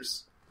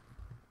creatures.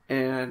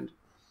 And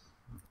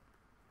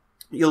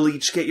you'll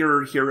each get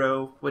your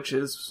hero, which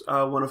is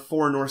one of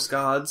 4 Norse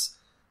gods.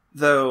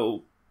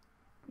 Though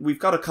we've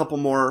got a couple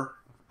more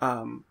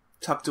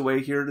tucked away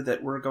here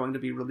that we're going to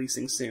be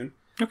releasing soon.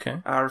 Okay.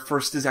 Our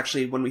first is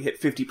actually when we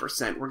hit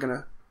 50%. We're going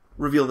to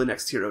reveal the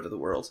next hero to the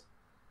world.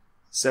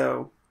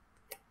 So,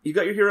 you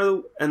got your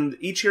hero, and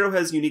each hero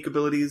has unique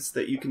abilities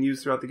that you can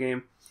use throughout the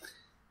game.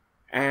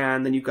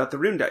 And then you've got the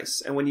rune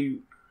dice. And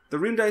the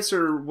rune dice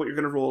are what you're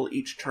going to roll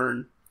each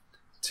turn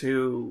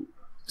to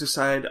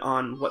decide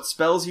on what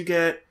spells you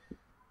get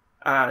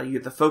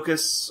the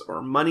focus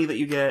or money that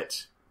you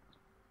get,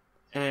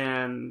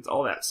 and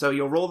all that. So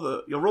you'll roll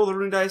the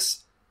rune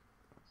dice,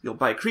 you'll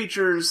buy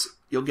creatures,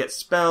 you'll get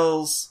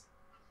spells,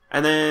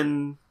 and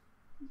then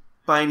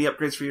buy any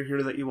upgrades for your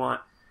hero that you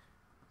want.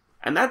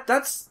 And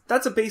that's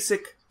a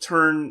basic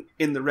turn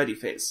in the ready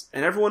phase.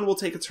 And everyone will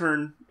take a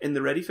turn in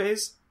the ready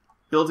phase,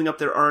 building up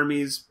their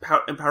armies,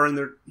 empowering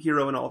their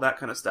hero and all that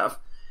kind of stuff.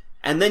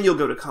 And then you'll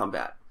go to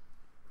combat.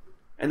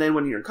 And then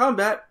when you're in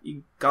combat,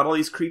 you got all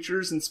these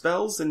creatures and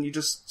spells, and you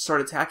just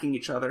start attacking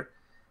each other.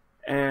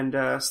 And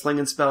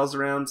slinging spells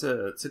around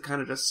to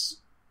kind of just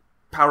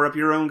power up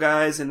your own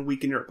guys and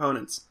weaken your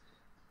opponents.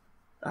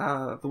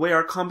 The way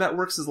our combat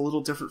works is a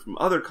little different from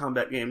other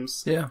combat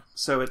games. Yeah.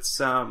 So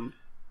it's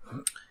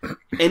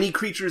any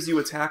creatures you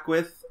attack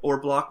with or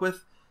block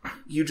with,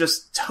 you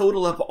just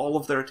total up all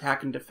of their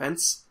attack and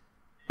defense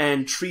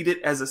and treat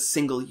it as a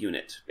single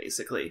unit,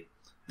 basically.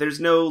 There's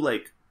no,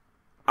 like,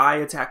 I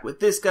attack with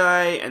this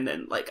guy, and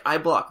then, like, I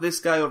block this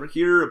guy over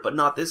here, but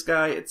not this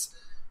guy.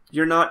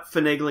 You're not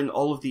finagling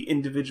all of the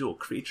individual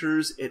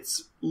creatures.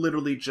 It's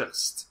literally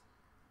just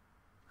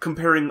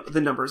comparing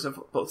the numbers of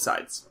both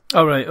sides.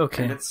 Oh, right,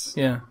 okay.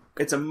 And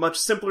it's a much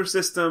simpler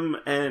system,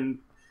 and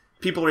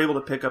people are able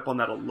to pick up on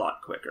that a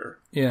lot quicker.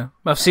 Yeah,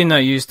 I've seen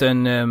that used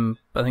in,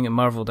 I think at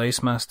Marvel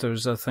Dice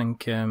Masters. I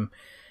think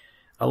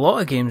a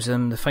lot of games,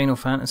 the Final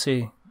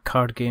Fantasy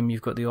card game,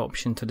 you've got the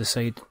option to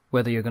decide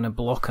whether you're going to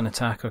block an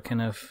attack or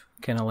kind of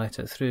let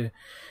it through.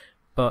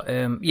 But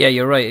yeah,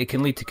 you're right, it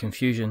can lead to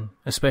confusion,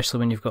 especially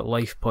when you've got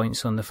life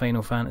points on the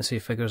Final Fantasy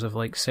figures of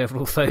like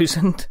several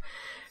thousand,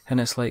 and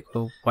it's like,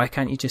 well, why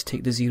can't you just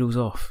take the zeros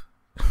off?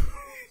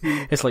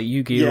 It's like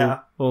Yu-Gi-Oh!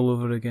 All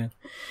over again.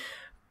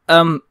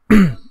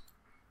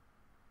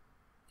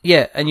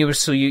 Yeah, and you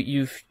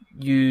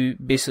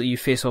basically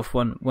face off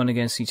one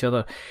against each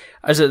other.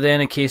 Is it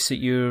then a case that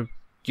you're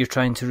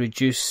trying to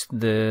reduce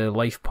the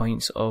life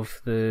points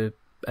of the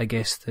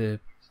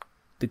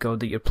god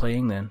that you're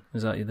playing? Then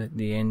is that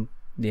the end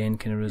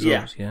kind of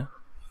results?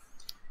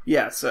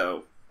 Yeah.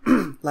 So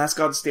last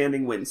god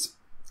standing wins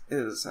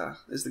is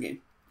the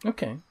game.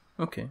 Okay.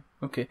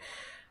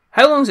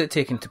 How long is it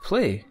taking to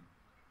play?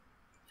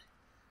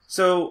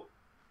 So,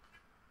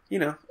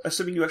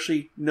 assuming you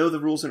actually know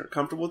the rules and are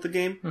comfortable with the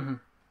game,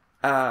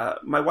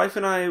 my wife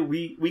and I,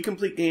 we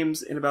complete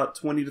games in about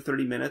 20 to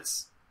 30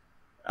 minutes.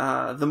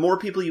 The more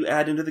people you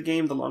add into the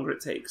game, the longer it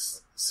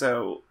takes.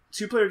 So,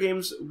 2-player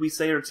games, we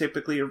say, are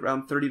typically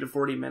around 30 to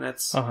 40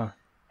 minutes.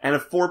 And a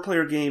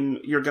 4-player game,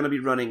 you're going to be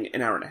running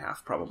an hour and a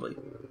half, probably.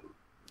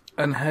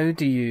 And how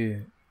do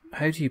you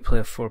play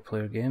a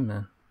 4-player game,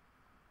 then?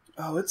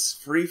 Oh, it's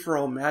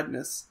free-for-all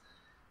madness.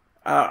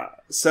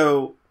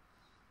 So,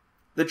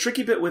 the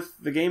tricky bit with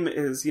the game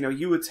is,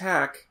 you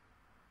attack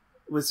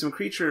with some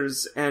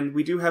creatures, and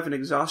we do have an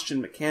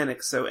exhaustion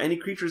mechanic, so any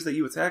creatures that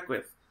you attack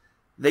with,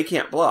 they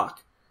can't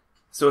block.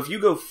 So if you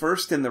go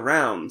first in the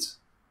round,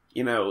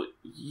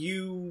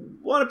 you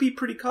want to be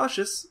pretty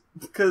cautious,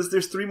 because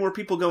there's 3 more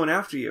people going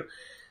after you.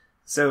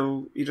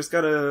 So you just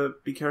gotta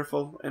be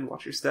careful and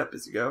watch your step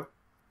as you go.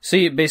 So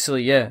you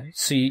basically,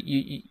 so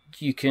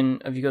you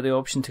can, have you got the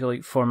option to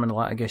like form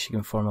I guess you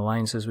can form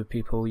alliances with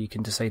people, you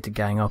can decide to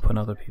gang up on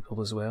other people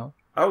as well?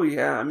 Oh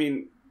yeah, I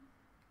mean,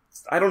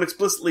 I don't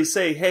explicitly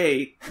say,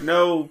 hey,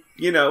 no,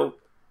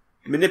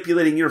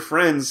 manipulating your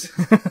friends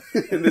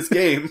in this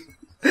game.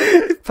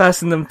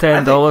 Passing them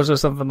 $10 or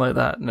something like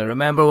that. Now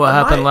remember what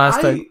happened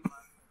last time.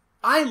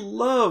 I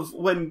love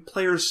when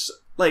players,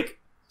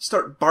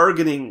 start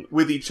bargaining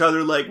with each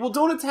other, well,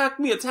 don't attack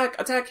me,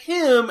 attack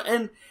him,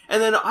 and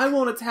then I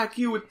won't attack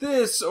you with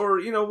this,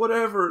 or,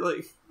 whatever.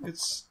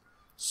 It's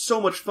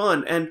so much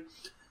fun. And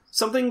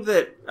something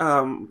that,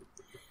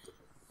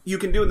 you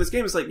can do in this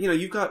game is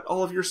you've got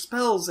all of your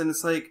spells, and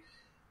it's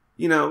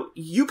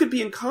you could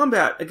be in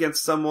combat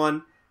against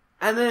someone,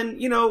 and then,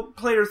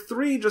 player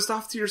 3 just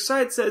off to your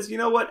side says, you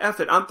know what, F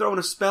it, I'm throwing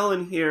a spell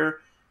in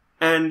here,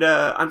 and,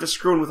 I'm just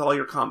screwing with all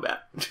your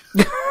combat.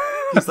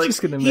 He's like,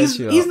 just gonna mess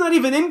you up. He's not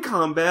even in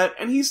combat,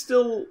 and he's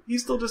still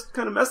just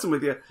kind of messing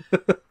with you.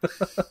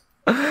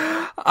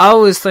 I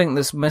always think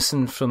this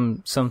missing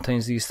from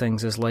sometimes these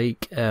things is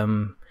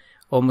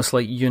almost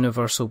like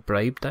universal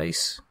bribe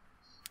dice.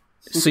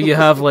 So you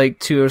have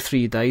 2 or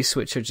 3 dice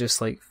which are just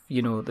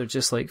they're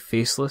just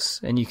faceless,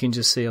 and you can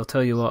just say, I'll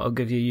tell you what, I'll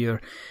give you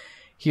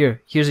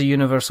here's a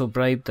universal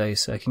bribe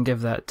dice, I can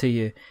give that to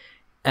you,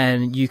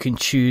 and you can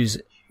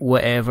choose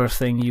whatever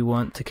thing you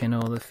want to kind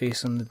of the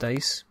face on the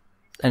dice.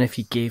 And if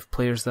you gave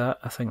players that,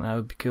 I think that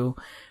would be cool.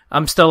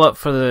 I'm still up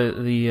for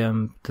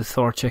the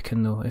Thor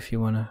chicken though, if you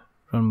want to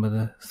run with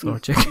the Thor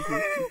chicken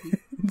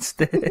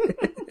instead.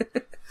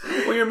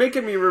 Well, you're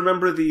making me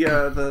remember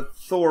the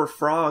Thor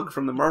frog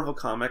from the Marvel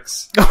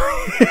comics.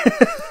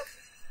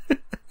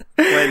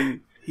 When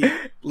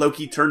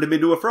Loki turned him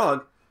into a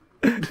frog.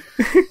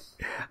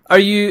 Are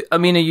you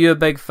a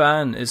big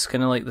fan? Is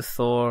kind of like the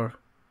Thor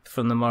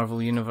from the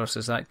Marvel universe,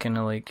 is that kind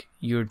of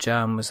your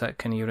jam? Was that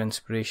kind of your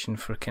inspiration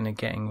for kind of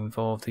getting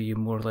involved? Are you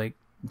more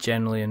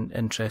generally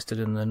interested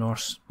in the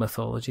Norse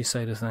mythology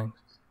side of things?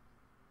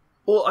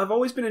 Well, I've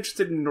always been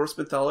interested in Norse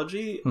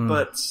mythology,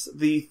 but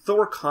the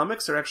Thor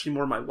comics are actually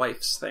more my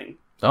wife's thing.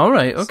 All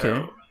right,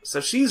 okay.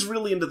 So she's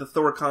really into the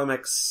Thor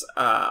comics.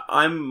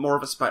 I'm more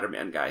of a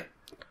Spider-Man guy.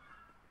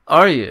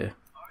 Are you?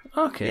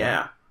 Okay.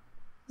 Yeah.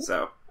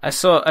 So I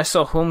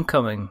saw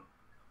Homecoming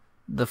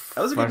the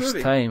first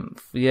time.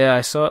 Yeah,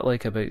 I saw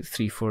it about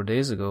 3-4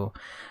 days ago.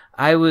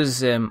 I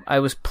was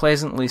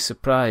pleasantly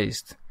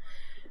surprised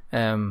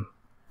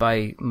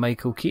by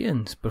Michael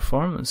Keaton's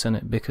performance in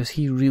it, because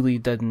he really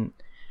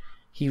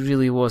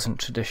wasn't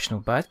traditional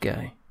bad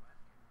guy.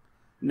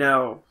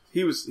 No,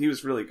 he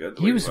was really good.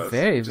 He was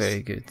very,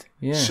 very good.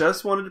 Yeah.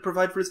 Just wanted to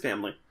provide for his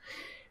family.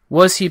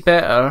 Was he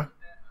better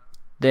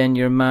than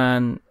your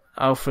man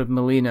Alfred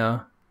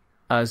Molina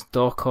as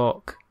Doc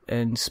Ock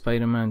in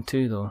Spider-Man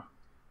 2 though?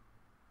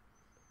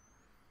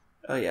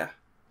 Oh yeah.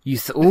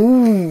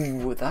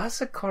 Ooh,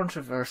 that's a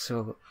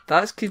controversial.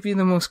 That could be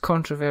the most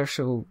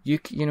controversial.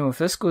 If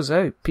this goes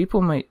out,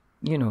 people might,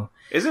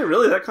 Is it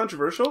really that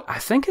controversial? I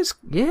think it's,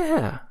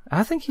 yeah.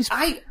 I think he's.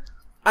 I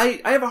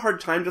have a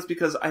hard time just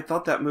because I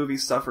thought that movie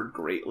suffered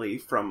greatly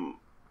from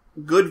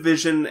good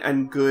vision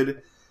and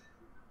good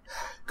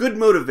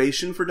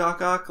motivation for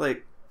Doc Ock.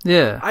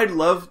 Yeah. I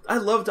love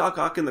Doc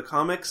Ock in the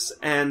comics,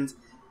 and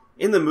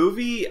in the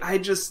movie,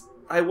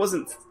 I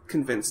wasn't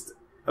convinced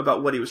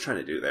about what he was trying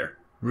to do there.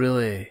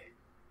 Really?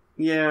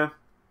 Yeah.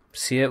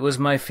 See, it was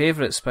my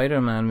favourite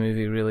Spider-Man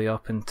movie really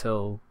up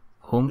until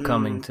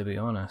Homecoming, to be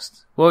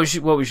honest. What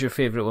was your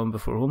favourite one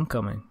before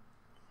Homecoming?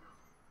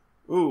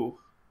 Ooh.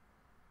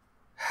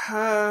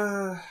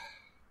 I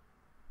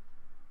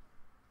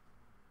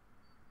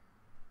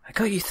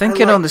got you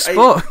thinking on the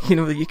spot. You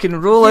know, you can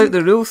roll out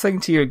the rule thing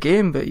to your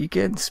game, but you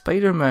get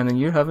Spider-Man and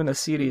you're having a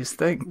serious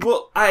think.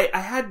 Well, I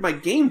had my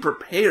game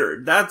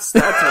prepared. That's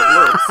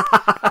how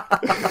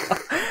it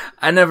works.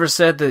 I never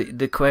said that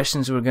the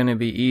questions were going to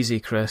be easy,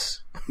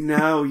 Chris.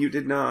 No, you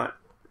did not.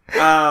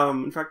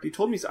 In fact, you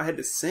told me I had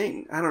to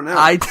sing. I don't know.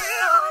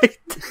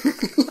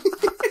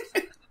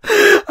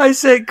 I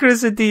sent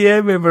Chris a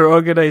DM when we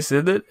organised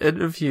an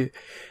interview.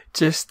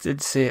 Just to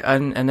say,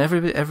 and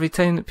every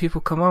time that people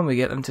come on, we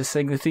get them to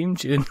sing the theme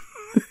tune.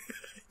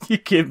 You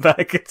came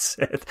back and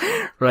said,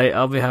 right,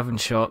 I'll be having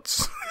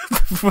shots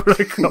before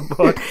I come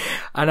on.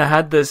 And I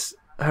had this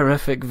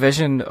horrific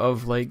vision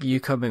of like you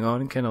coming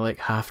on kind of like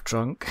half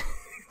drunk.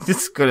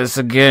 It's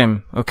a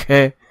game,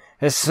 okay?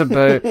 It's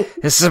about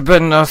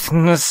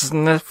nothingness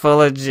and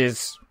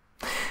apologies.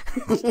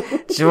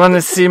 Do you want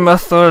to see my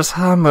Thor's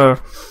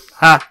hammer?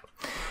 Ha!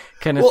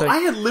 Kind of thing. I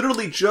had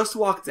literally just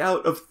walked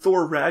out of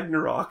Thor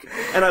Ragnarok,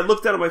 and I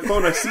looked down at my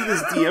phone, I see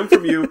this DM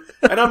from you,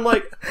 and I'm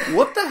like,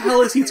 what the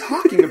hell is he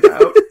talking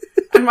about?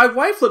 And my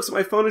wife looks at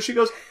my phone and she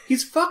goes,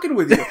 he's fucking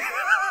with you.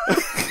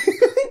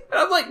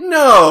 I'm like,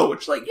 no.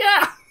 She's like,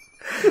 yeah.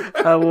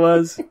 I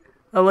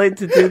like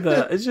to do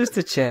that. It's just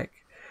to check.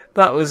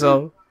 That was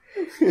all.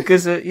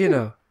 Because, you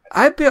know,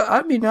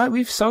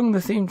 we've sung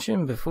the theme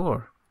tune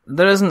before.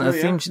 There isn't a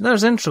theme tune.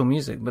 There's intro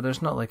music, but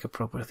there's not like a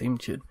proper theme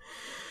tune.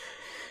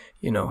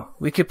 You know,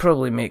 we could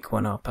probably make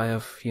one up. I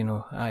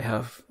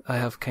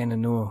have kind of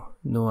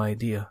no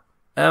idea.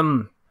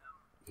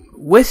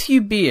 With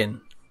you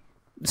being,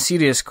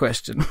 serious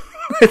question.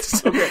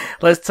 Let's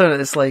turn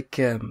it. It's like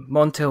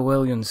Montel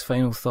Williams'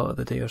 final thought of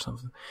the day or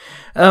something.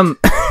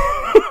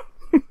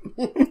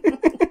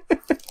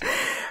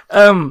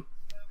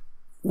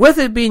 With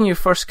it being your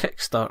first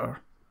Kickstarter,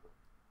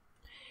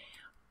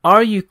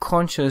 are you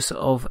conscious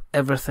of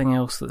everything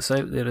else that's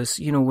out there? As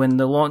you know,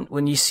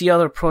 when you see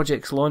other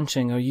projects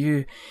launching, are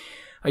you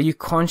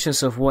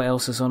conscious of what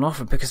else is on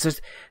offer?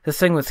 Because the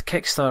thing with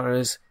Kickstarter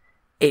is,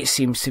 it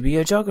seems to be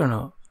a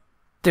juggernaut.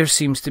 There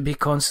seems to be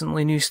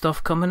constantly new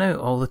stuff coming out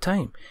all the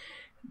time.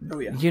 Oh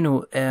yeah. You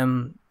know,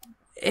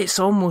 it's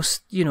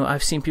almost, you know,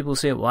 I've seen people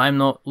say, well, I'm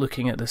not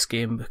looking at this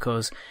game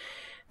because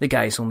the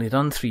guy's only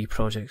done 3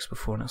 projects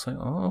before, and it's like,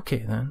 oh, okay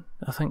then.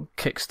 I think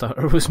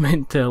Kickstarter was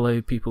meant to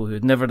allow people who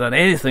had never done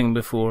anything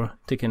before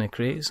to kind of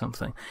create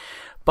something.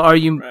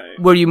 But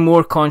were you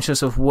more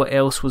conscious of what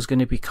else was going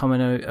to be coming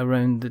out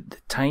around the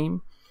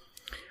time?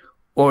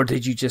 Or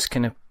did you just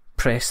kind of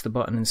press the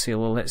button and say,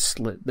 well,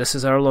 this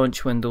is our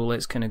launch window,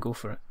 let's kind of go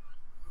for it?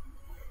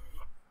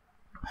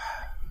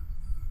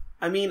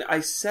 I mean, I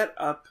set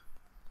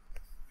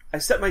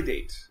my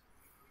date.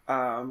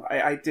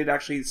 I did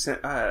actually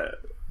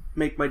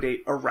make my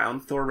date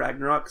around Thor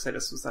Ragnarok, because I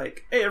just was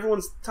like, hey,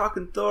 everyone's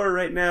talking Thor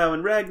right now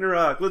and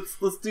Ragnarok,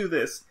 let's do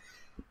this.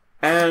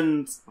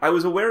 And I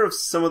was aware of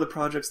some of the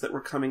projects that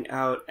were coming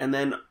out, and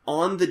then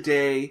on the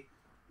day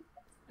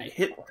I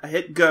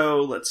hit go,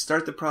 let's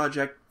start the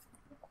project.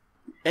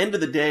 End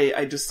of the day,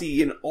 I just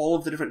see in all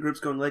of the different groups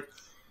going like,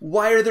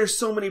 why are there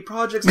so many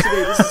projects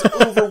today? This is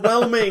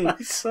overwhelming.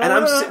 And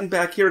I'm sitting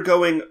back here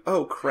going,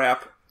 oh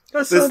crap.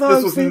 This was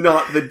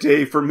not the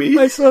day for me.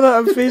 I saw that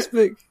on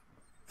Facebook.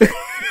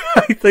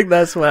 I think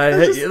that's why I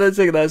hit you. I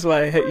think that's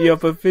why I hit you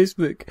up on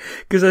Facebook,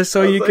 because I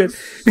saw you could.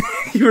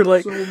 You were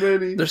like, so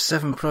many. There's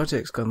 7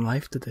 projects gone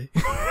live today.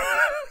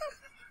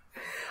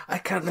 I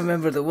can't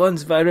remember the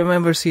ones, but I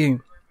remember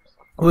seeing.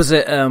 Was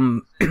it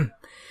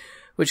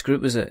which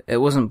group was it? It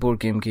wasn't Board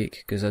Game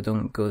Geek, because I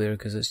don't go there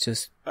because it's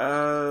just.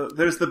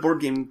 There's the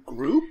Board Game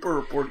Group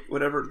or board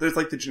whatever. There's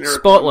like the generic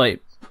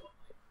Spotlight.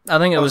 I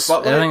think it was.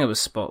 Spotlight? I think it was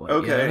Spotlight.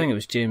 Okay. Yeah, I think it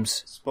was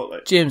James.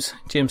 Spotlight. James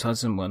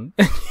Hudson won.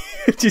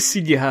 Just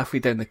seen you halfway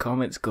down the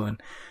comments going,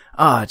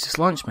 I just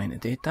launched mine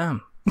today,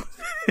 damn.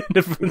 And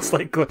everyone's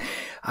like going,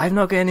 I've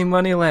not got any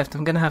money left,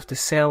 I'm going to have to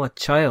sell a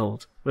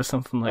child or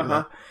something like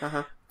that.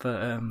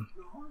 But,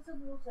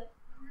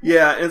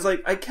 yeah, it's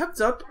like, I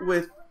kept up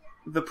with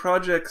the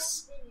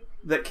projects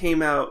that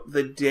came out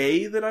the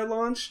day that I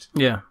launched.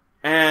 Yeah.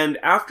 And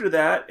after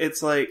that,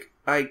 it's like,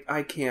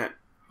 I can't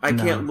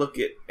look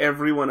at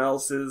everyone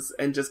else's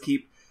and just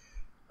keep,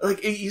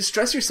 like, you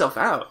stress yourself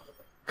out.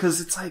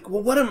 Because it's like,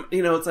 well,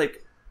 it's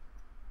like,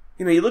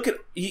 you look at,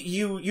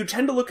 you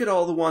tend to look at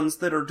all the ones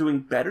that are doing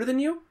better than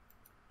you.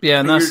 Yeah,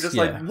 and you're just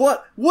like,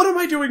 what am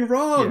I doing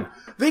wrong? Yeah.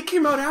 They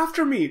came out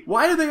after me.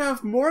 Why do they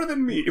have more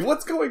than me?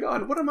 What's going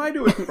on? What am I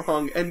doing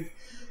wrong? And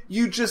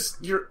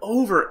you're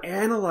over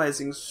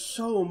analyzing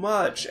so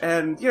much.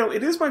 And,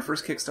 it is my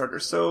first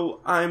Kickstarter,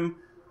 so I'm,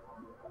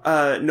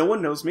 no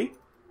one knows me.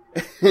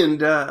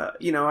 And,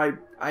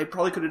 I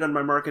probably could have done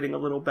my marketing a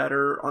little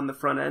better on the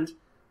front end,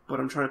 but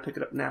I'm trying to pick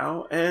it up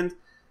now. And,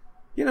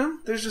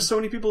 there's just so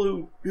many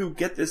people who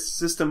get this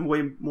system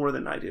way more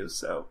than I do.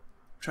 So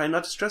try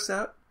not to stress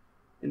out.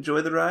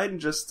 enjoy the ride and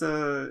just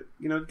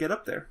get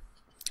up there.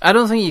 I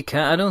don't think you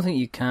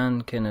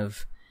can kind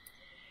of.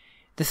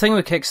 The thing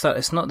with Kickstarter,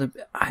 it's not the.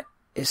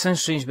 It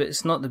sounds strange, but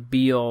it's not the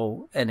be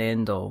all and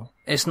end all.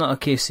 It's not a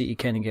case that you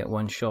kind of get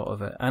one shot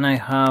of it. And I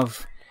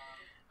have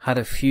had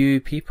a few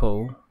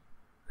people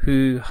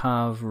who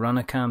have run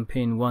a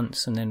campaign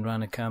once and then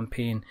ran a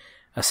campaign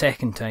a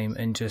second time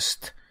and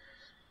just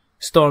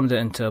stormed it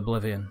into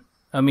oblivion.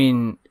 I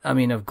mean,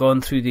 I've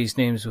gone through these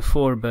names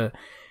before, but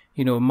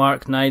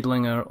Mark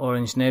Neidlinger,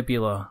 Orange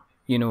Nebula,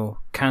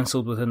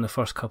 cancelled within the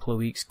first couple of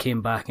weeks,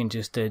 came back and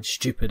just did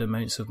stupid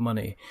amounts of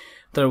money.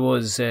 There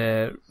was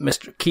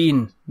Mr.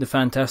 Keane, the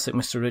fantastic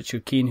Mr.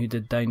 Richard Keane, who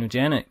did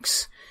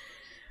Dinogenics.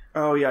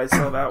 Oh yeah, I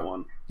saw that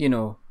one.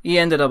 He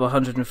ended up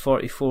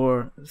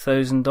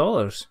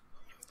 $144,000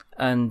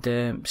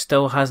 and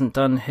still hasn't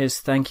done his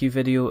thank you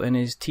video in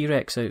his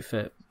T-Rex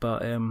outfit.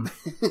 But I'm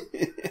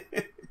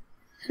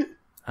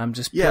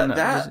just putting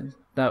that.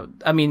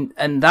 I mean,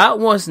 and that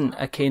wasn't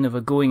a kind of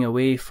a going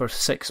away for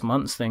 6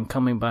 months then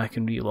coming back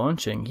and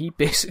relaunching. He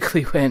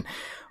basically went,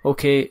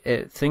 okay,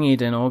 it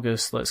thingied in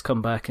August, let's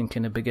come back in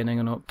kind of beginning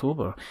in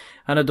October.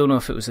 And I don't know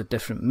if it was a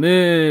different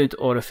mood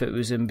or if it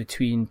was in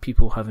between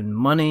people having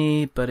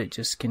money, but it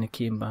just kind of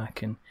came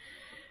back and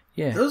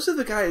yeah. Those are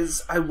the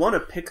guys I want to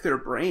pick their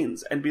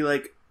brains and be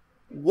like,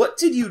 what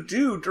did you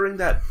do during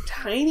that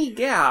tiny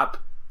gap?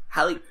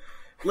 How,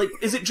 like,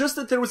 is it just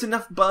that there was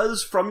enough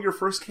buzz from your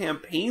first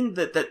campaign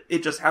that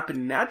it just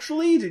happened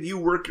naturally? Did you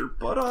work your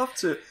butt off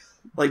to,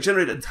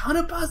 generate a ton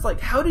of buzz?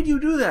 How did you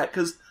do that?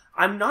 Because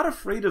I'm not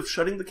afraid of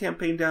shutting the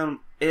campaign down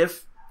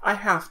if I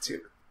have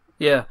to.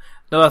 Yeah.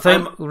 No, I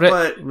think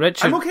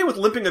Richard... I'm okay with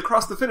limping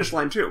across the finish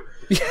line, too.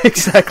 Yeah,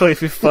 exactly.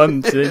 If you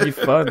fund, then you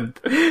fund.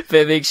 If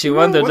it makes you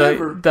wonder,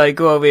 do I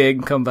go away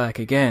and come back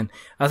again?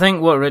 I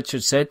think what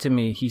Richard said to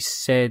me, he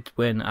said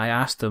when I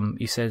asked him,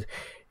 he said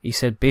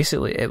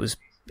basically it was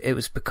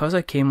because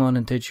I came on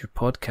and did your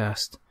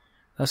podcast.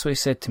 That's what he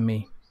said to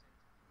me.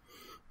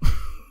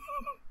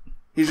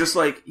 He's just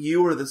like,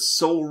 you are the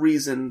sole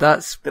reason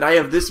that I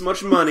have this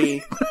much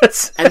money.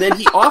 And then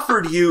he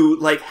offered you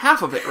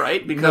half of it,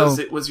 right? Because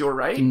it was your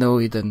right? No,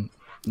 he didn't.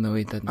 Oh,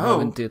 I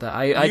wouldn't do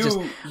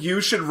that. You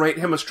should write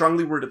him a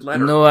strongly worded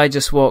letter. No, I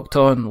just walked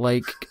on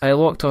like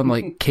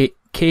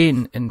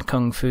Kane in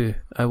Kung Fu.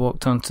 I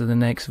walked on to the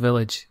next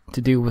village to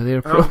deal with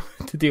their problems.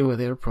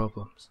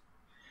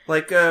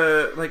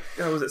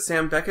 Was it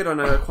Sam Beckett on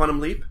a Quantum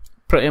Leap?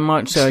 Pretty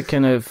much. I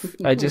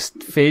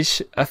just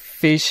phase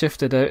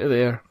shifted out of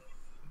there.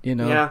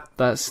 Yeah.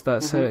 That's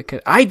how it can.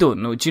 I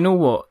don't know. Do you know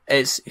what?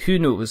 Who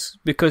knows?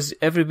 Because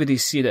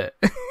everybody's seen it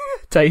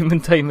time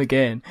and time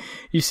again.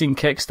 You've seen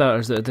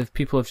Kickstarters that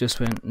people have just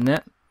went,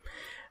 nah.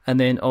 And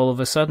then all of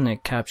a sudden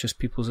it captures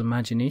people's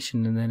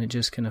imagination and then it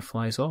just kind of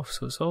flies off.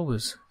 So it's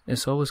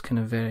always kind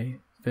of very,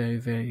 very,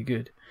 very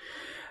good.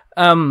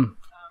 In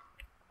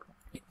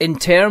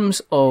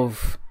terms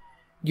of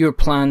your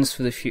plans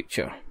for the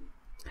future,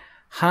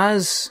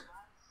 has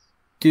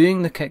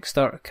doing the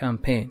Kickstarter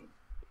campaign,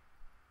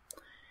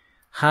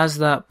 has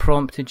that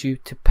prompted you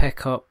to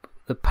pick up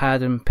the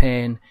pad and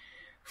pen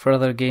for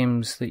other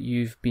games that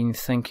you've been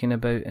thinking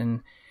about, and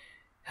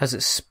has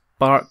it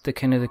sparked the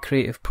kind of the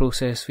creative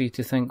process for you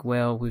to think,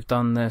 well, we've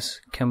done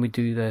this, can we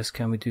do this,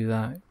 can we do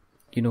that?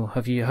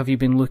 Have you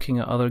been looking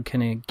at other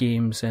kind of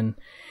games in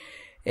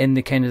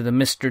the kind of the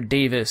Mr.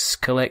 Davis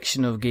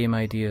collection of game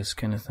ideas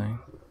kind of thing?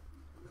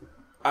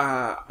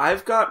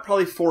 I've got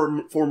probably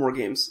four more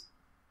games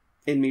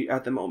in me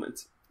at the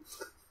moment.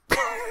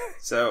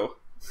 So...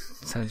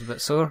 Sounds a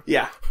bit sore.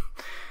 Yeah.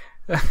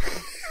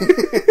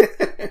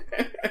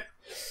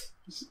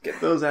 Just get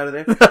those out of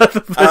there.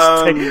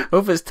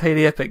 Hope it's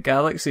Tiny Epic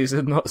Galaxies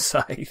and not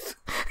Scythe.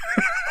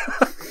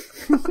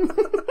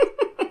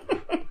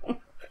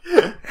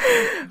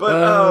 But,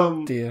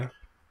 oh dear.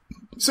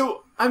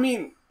 So, I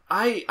mean,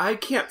 I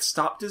can't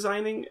stop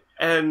designing,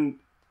 and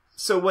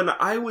so when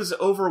I was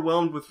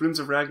overwhelmed with Runes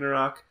of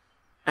Ragnarok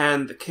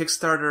and the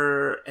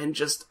Kickstarter and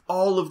just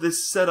all of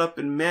this setup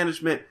and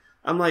management,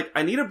 I'm like,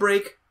 I need a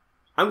break.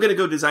 I'm going to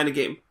go design a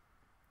game,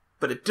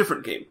 but a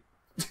different game.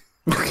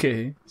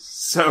 Okay.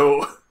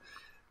 So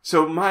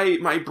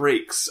my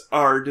breaks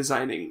are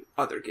designing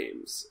other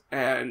games,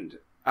 and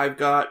I've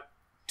got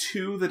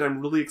 2 that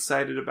I'm really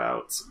excited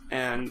about,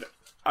 and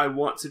I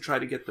want to try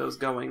to get those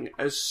going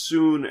as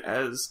soon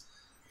as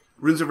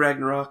Runes of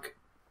Ragnarok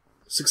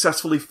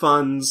successfully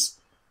funds.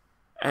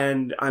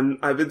 And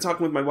I've been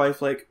talking with my wife,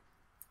 do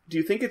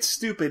you think it's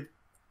stupid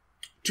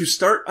to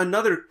start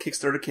another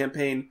Kickstarter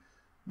campaign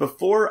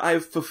before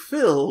I've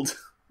fulfilled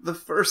the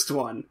first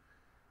one?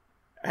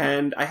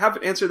 And I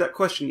haven't answered that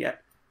question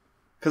yet.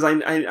 Because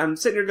I'm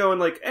sitting here going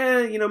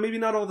maybe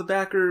not all the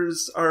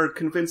backers are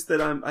convinced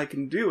that I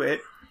can do it,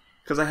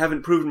 because I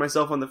haven't proven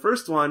myself on the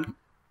first one,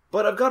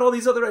 but I've got all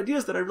these other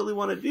ideas that I really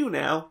want to do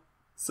now,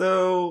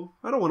 so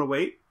I don't want to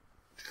wait.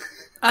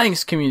 I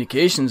think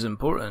communication's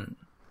important.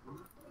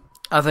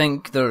 I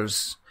think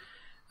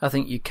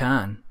you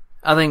can.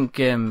 I think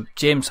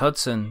James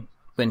Hudson,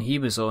 when he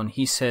was on,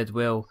 he said,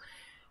 well,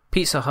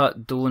 Pizza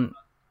Hut don't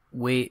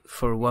wait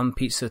for one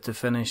pizza to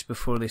finish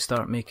before they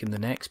start making the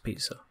next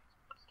pizza.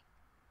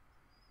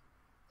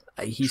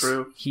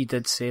 True. He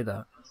did say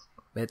that.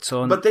 It's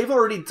on. But they've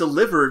already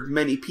delivered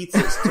many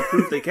pizzas to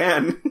prove they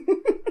can.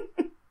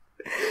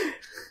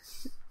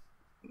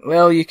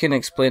 Well, you can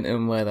explain to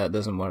him why that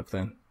doesn't work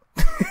then.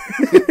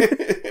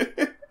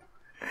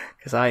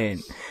 Because I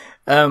ain't.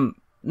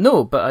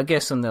 No, but I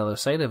guess on the other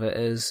side of it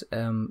is,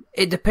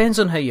 it depends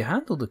on how you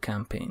handle the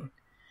campaign.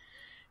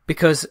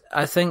 Because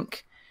I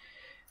think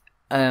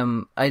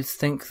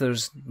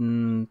there's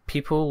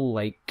people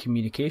like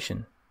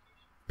communication.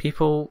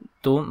 People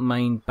don't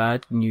mind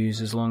bad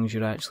news as long as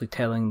you're actually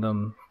telling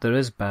them there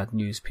is bad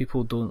news.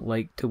 People don't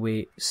like to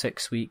wait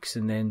 6 weeks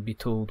and then be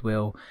told,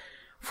 well,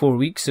 4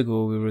 weeks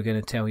ago we were going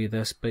to tell you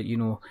this, but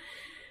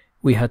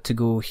we had to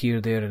go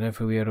here, there and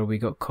everywhere, or we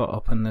got caught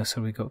up on this,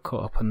 or we got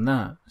caught up on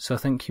that. So I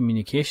think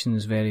communication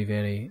is very,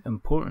 very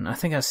important. I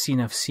think I've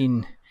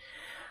seen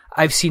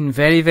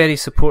very, very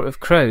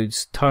supportive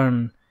crowds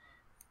turn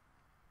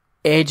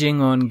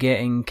edging on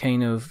getting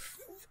kind of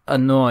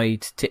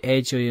annoyed to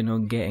edging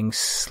on getting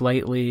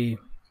slightly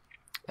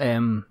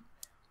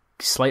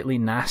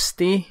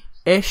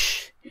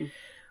nasty-ish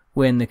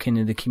when the kind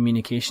of the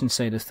communication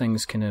side of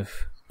things kind of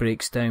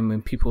breaks down,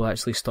 when people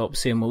actually stop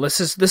saying, well,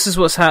 this is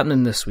what's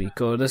happening this week,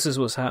 or this is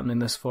what's happening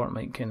this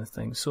fortnight kind of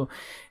thing. So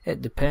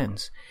it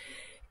depends.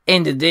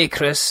 End of the day,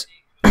 Chris,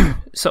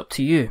 it's up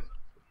to you.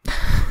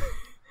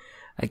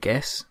 I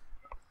guess.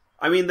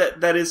 I mean,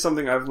 that is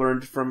something I've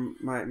learned from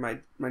my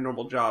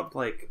normal job.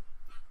 Like,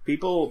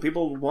 people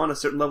want a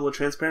certain level of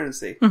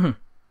transparency. Mm-hmm.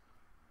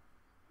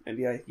 And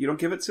yeah, you don't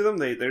give it to them,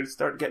 they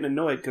start getting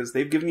annoyed because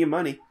they've given you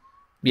money.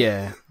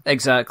 Yeah,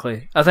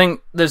 exactly. I think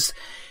do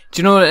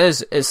you know what it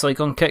is? It's like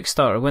on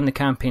Kickstarter, when the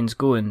campaign's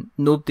going,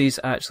 nobody's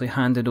actually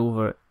handed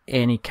over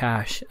any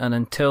cash, and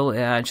until it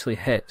actually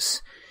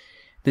hits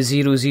the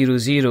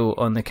 000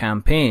 on the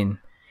campaign,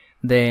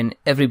 then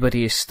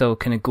everybody is still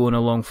kind of going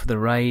along for the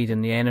ride,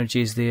 and the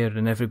energy is there,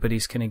 and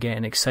everybody's kind of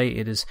getting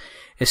excited. As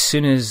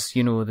soon as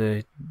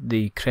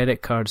the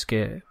credit cards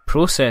get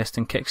processed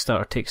and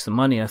Kickstarter takes the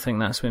money, I think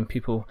that's when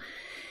people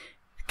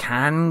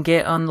can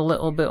get on a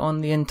little bit on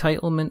the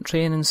entitlement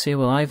train and say,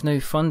 well, I've now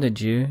funded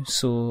you,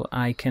 so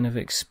I kind of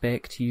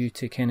expect you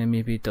to kind of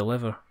maybe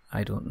deliver.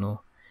 I don't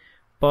know.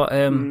 But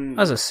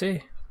as I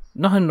say,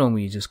 nothing wrong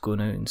with you just going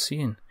out and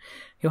seeing.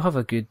 You'll have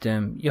a good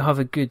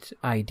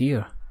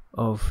idea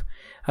of,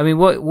 I mean,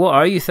 what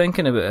are you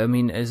thinking about? I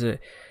mean, are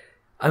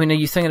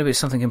you thinking about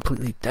something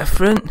completely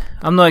different?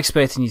 I'm not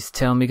expecting you to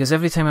tell me, because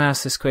every time I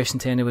ask this question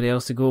to anybody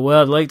else, they go,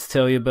 well, I'd like to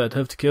tell you, but I'd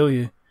have to kill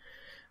you.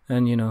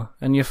 And,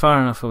 and you're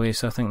far enough away,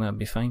 so I think that'd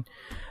be fine.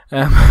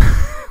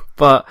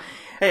 But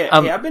Hey,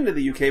 I've been to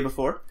the UK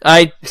before.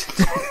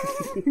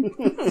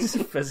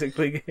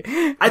 Physically.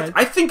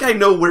 I think I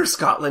know where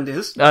Scotland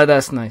is. Oh,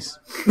 that's nice.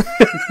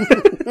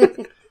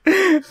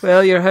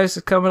 Well, your house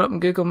is coming up in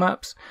Google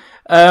Maps.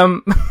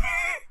 Okay.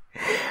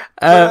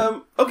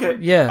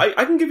 Yeah.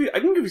 I can give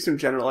you some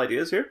general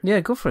ideas here. Yeah,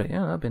 go for it.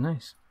 Yeah, that'd be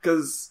nice.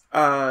 Because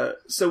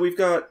so we've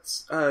got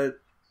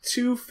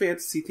 2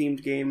 fantasy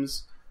themed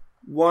games.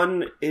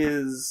 One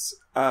is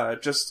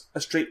just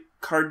a straight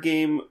card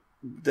game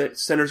that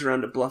centers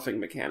around a bluffing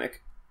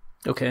mechanic.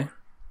 Okay.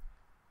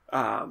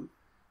 Our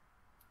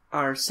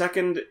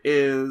second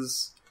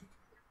is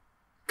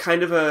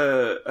kind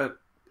of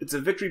it's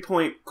a victory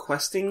point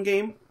questing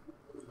game.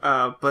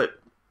 But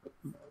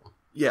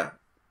yeah,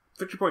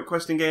 victory point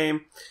questing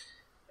game,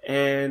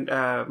 and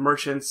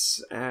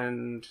merchants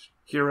and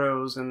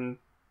heroes and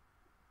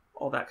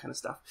all that kind of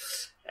stuff.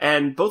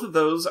 And both of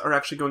those are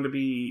actually going to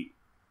be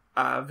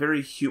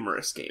very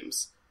humorous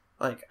games.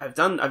 Like, I've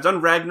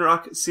done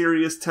Ragnarok,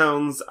 serious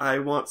tones. I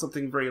want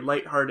something very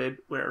lighthearted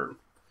where,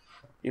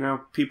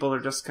 people are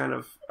just kind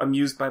of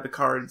amused by the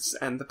cards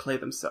and the play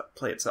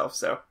itself.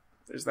 So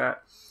there's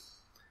that.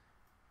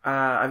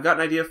 I've got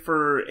an idea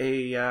for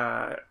a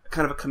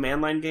kind of a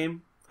command line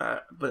game,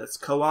 but it's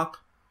co-op.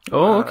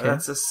 Oh, okay.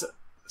 That's a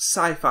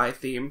sci-fi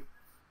theme.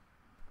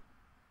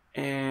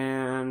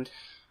 And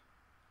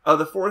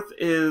the fourth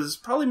is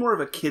probably more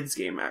of a kids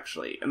game,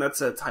 actually, and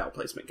that's a tile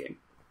placement game.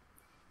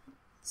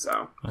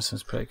 So that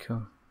sounds pretty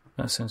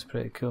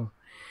cool.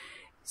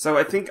 So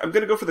I think I'm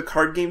going to go for the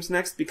card games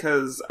next,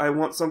 because I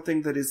want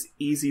something that is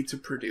easy to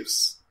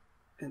produce.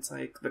 It's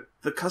like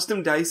the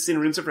custom dice in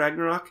Runes of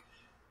Ragnarok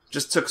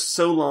just took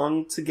so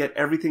long to get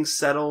everything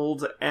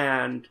settled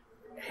and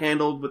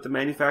handled with the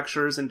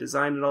manufacturers and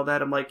design and all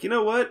that. I'm like, you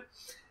know what?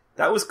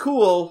 That was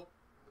cool.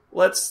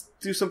 Let's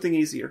do something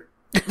easier.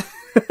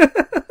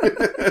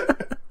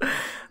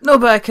 No,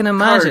 but I can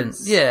imagine.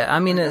 Cards. Yeah, I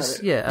mean,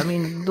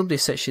 nobody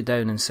sits you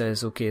down and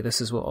says, okay,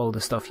 this is what all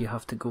the stuff you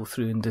have to go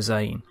through and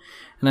design.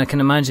 And I can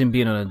imagine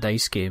being on a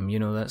dice game,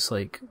 that's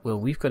like, well,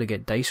 we've got to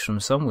get dice from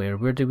somewhere.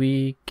 Where do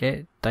we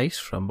get dice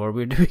from? Or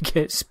where do we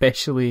get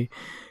specially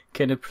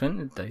kind of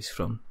printed dice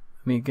from?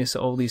 I mean, I guess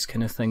all these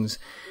kind of things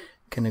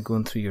kind of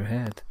going through your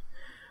head.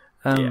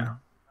 Yeah.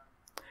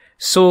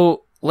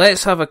 So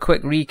let's have a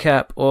quick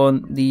recap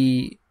on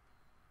the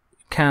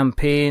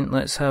campaign.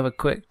 Let's have a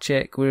quick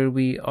check where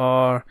we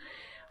are.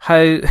 How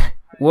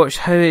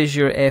is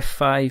your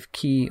F5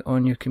 key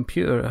on your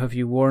computer? Have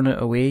you worn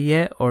it away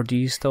yet, or do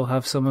you still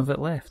have some of it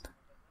left?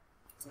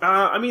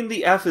 I mean,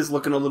 the F is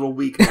looking a little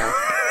weak now.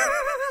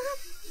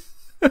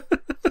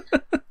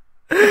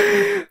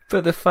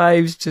 But the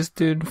 5's just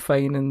doing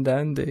fine and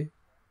dandy.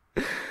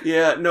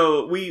 Yeah,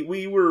 no,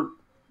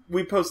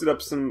 we posted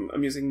up some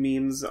amusing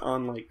memes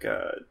on like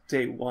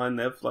day one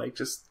of like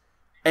just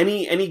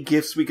any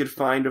gifs we could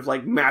find of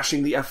like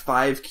mashing the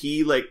F5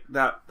 key, like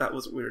that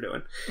was what we were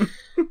doing.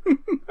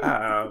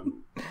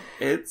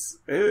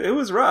 It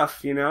was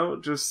rough, you know,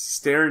 just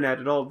staring at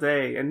it all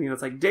day. And you know,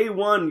 it's like day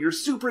one, you're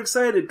super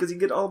excited because you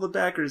get all the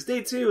backers.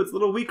 Day two, it's a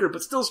little weaker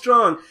but still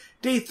strong.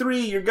 Day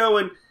three, you're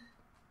going,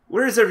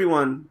 where is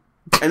everyone?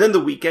 And then the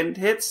weekend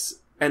hits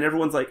and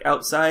everyone's like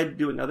outside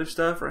doing other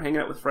stuff or hanging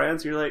out with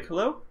friends. You're like,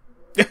 hello?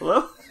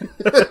 Hello?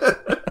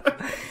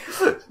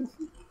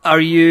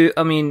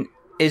 I mean,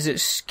 is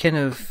it kind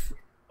of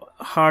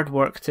hard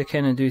work to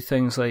kind of do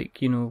things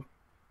like, you know,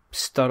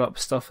 stir up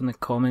stuff in the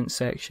comment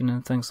section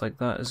and things like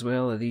that as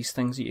well? Are these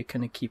things that you're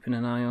kind of keeping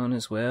an eye on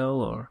as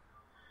well, or?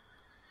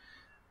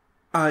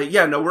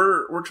 Yeah, no,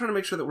 we're trying to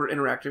make sure that we're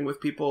interacting with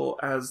people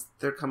as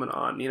they're coming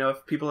on. You know,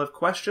 if people have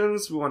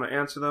questions, we want to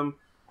answer them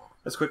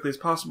as quickly as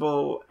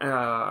possible.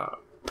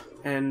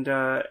 And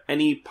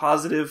any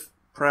positive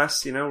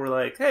press, you know, we're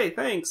like, hey,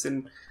 thanks,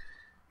 and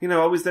you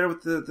know, always there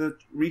with the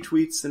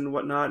retweets and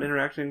whatnot,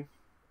 interacting.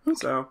 Okay,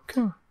 so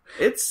cool.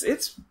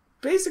 It's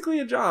basically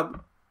a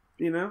job,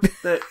 you know,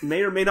 that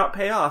may or may not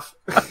pay off.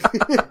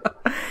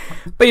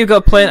 But you've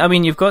got plenty. I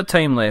mean, you've got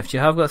time left. You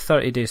have got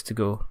 30 days to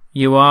go.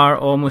 You are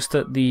almost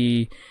at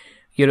the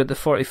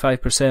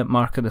 45%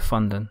 mark of the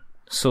funding.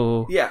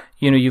 So yeah,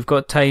 you know, you've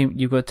got time.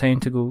 You've got time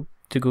to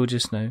go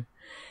just now.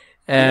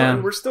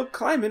 And we're still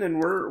climbing, and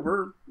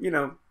we're you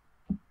know,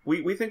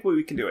 we think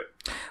we can do it.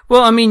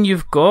 Well, I mean,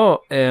 you've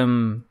got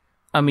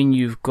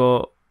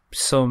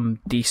some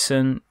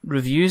decent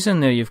reviews in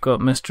there. You've got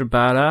Mr.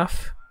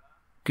 Baraf,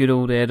 good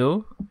old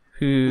Edo,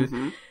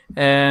 who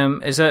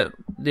is it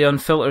the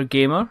Unfiltered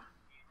Gamer?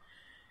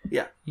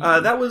 Yeah,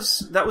 that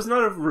was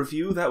not a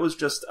review. That was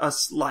just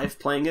us live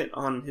playing it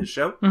on his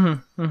show.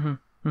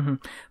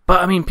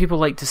 But I mean, people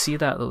like to see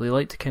that, though. They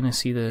like to kind of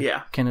see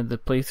the kind of the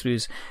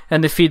playthroughs,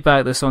 and the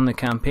feedback that's on the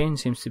campaign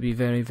seems to be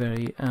very,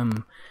 very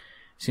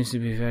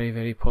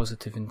very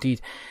positive indeed.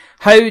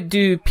 How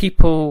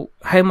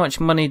much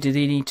money do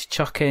they need to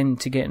chuck in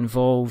to get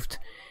involved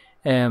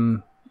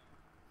in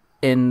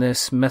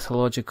this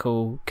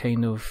mythological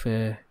kind of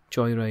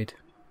joyride?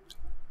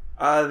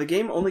 The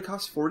game only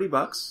costs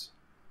 $40,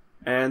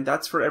 and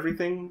that's for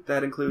everything.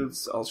 That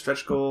includes all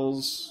stretch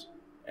goals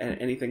and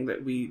anything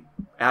that we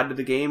add to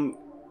the game.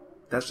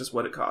 That's just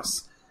what it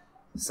costs.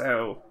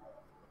 So,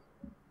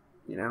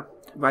 you know,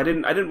 I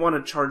didn't want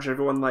to charge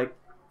everyone like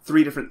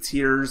 3 different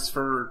tiers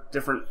for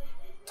different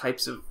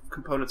types of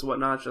components and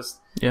whatnot. Just,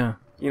 you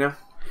know,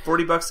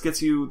 $40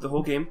 gets you the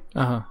whole game.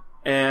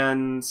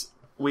 And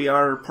we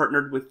are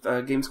partnered with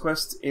Games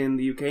Quest in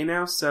the UK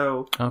now,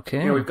 so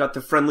you know, we've got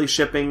the friendly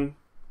shipping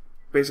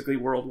basically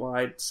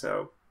worldwide,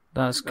 so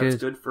that's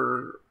good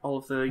for all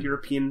of the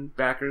European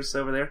backers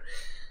over there.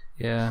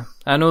 Yeah,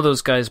 I know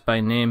those guys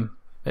by name.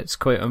 It's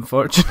quite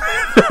unfortunate.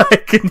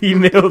 I can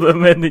email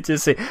them and they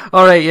just say,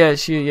 alright,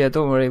 yeah,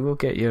 don't worry, we'll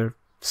get your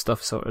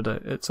stuff sorted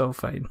out. It's all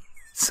fine.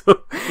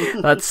 So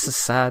that's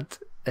sad.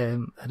 I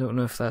don't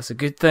know if that's a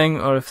good thing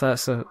or if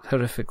that's a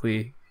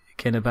horrifically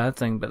kind of bad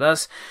thing. But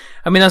that's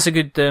a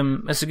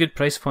good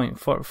price point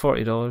for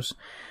 $40.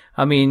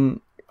 I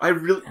mean, I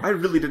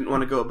really didn't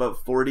want to go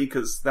above 40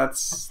 because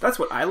that's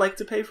what I like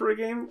to pay for a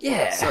game.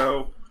 Yeah.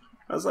 So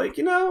I was like,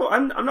 you know,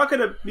 I'm not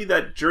gonna be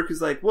that jerk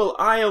who's like, well,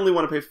 I only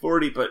want to pay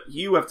 40, but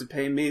you have to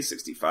pay me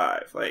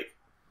 65. Like,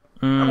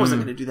 I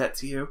wasn't gonna do that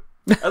to you.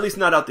 At least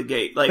not out the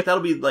gate. Like,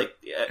 that'll be like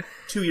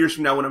 2 years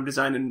from now when I'm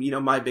designing, you know,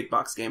 my big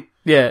box game.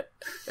 Yeah,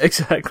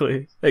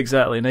 exactly.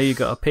 Now you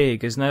gotta pay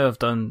because now I've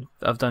done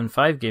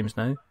 5 games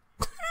now,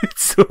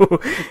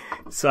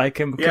 so I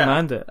can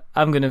command it.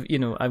 I'm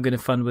gonna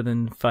fund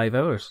within 5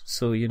 hours.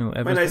 So you know,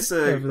 everything's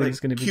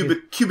like, gonna be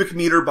cubic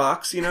meter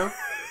box. You know,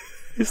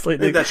 it's like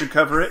I think that should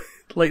cover it.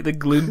 Like the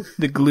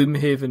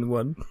Gloomhaven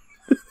one.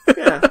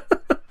 Yeah,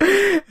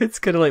 it's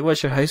kind of like,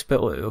 what's your house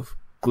built out of?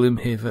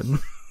 Gloomhaven.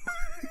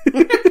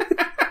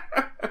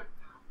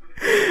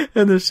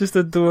 And there's just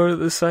a door at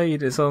the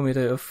side. It's all made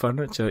out of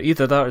furniture.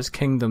 Either that or it's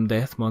Kingdom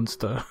Death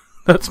Monster.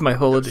 That's my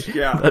holiday.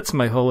 That's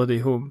my holiday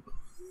home.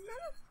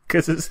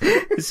 Because it's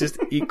just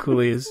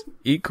equally as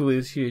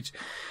huge.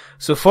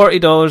 So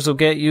 $40 will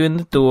get you in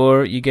the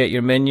door. You get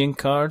your minion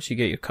cards. You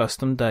get your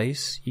custom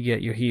dice. You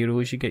get your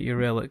heroes. You get your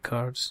relic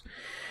cards.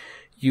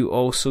 You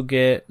also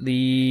get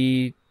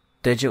the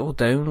digital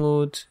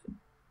download.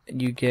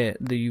 You get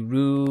the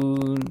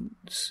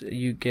runes,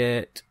 you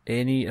get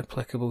any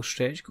applicable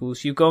stretch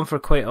goals. You've gone for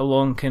quite a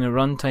long kind of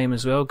run time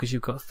as well because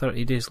you've got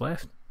 30 days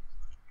left.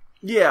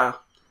 Yeah.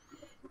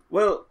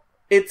 Well,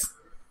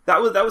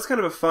 that was kind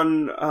of a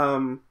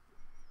fun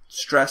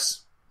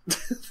stressful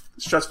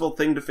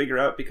thing to figure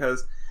out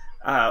because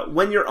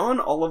when you're on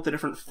all of the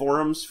different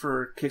forums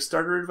for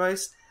Kickstarter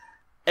advice,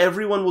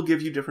 everyone will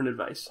give you different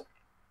advice.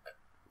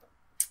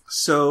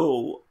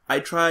 So I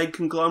tried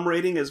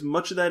conglomerating as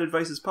much of that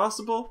advice as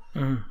possible,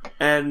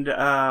 and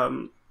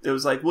it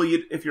was like, well,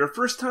 if you're a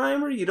first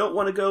timer, you don't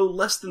want to go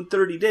less than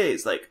 30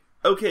 days. Like,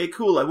 okay,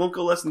 cool, I won't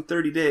go less than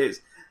 30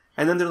 days.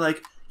 And then they're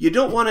like, you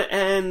don't want to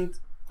end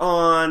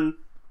on,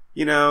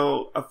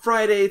 a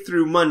Friday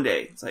through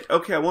Monday. It's like,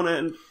 okay, I want to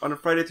end on a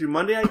Friday through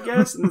Monday, I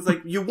guess. And it's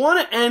like, you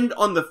want to end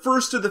on the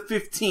 1st or the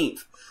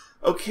 15th.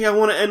 Okay, I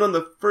want to end on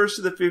the 1st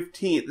or the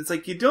 15th. It's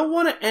like, you don't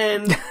want to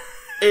end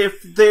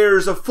if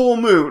there's a full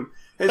moon.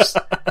 It's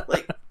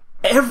like,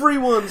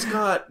 everyone's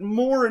got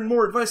more and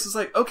more advice. It's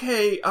like,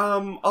 okay,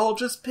 I'll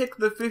just pick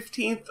the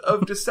 15th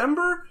of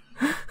December.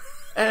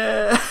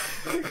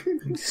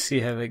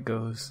 See how it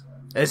goes.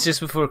 It's just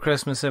before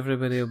Christmas,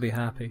 everybody will be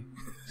happy.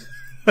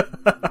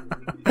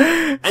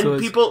 And so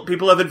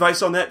people have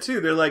advice on that too.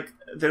 They're like,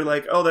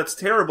 oh, that's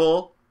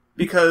terrible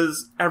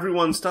because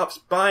everyone stops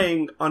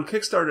buying on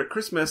Kickstarter at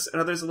Christmas,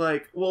 and others are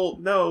like, well,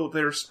 no,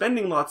 they're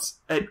spending lots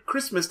at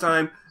Christmas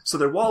time, so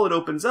their wallet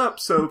opens up,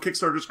 so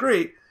Kickstarter's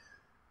great.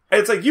 And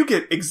it's like, you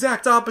get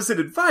exact opposite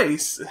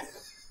advice.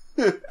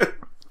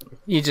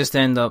 You just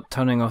end up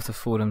turning off the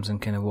forums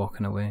and kind of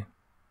walking away.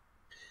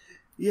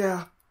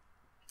 Yeah.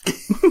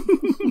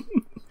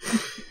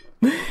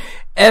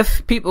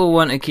 If people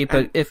want to keep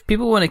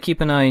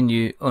an eye on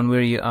you, on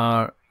where you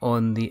are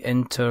on the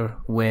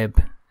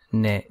interweb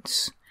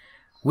nets,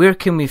 where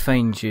can we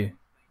find you,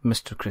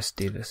 Mr. Chris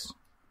Davis?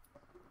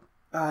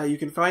 You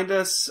can find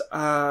us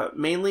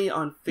mainly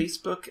on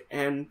Facebook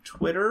and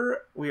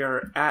Twitter. We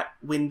are at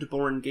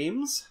Windborn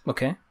Games.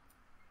 Okay.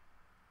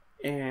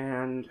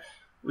 And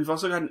we've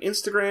also got an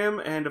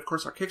Instagram and, of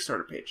course, our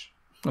Kickstarter page.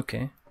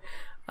 Okay.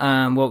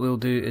 What we'll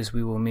do is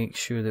we will make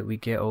sure that we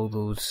get all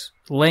those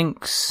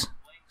links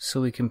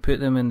so we can put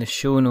them in the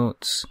show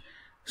notes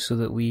so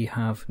that we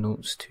have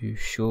notes to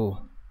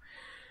show.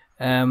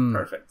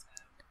 Perfect.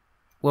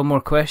 One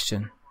more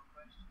question.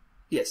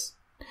 Yes.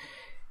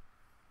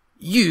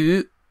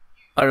 You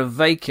are a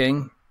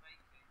Viking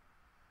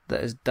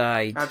that has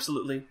died.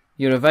 Absolutely.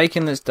 You're a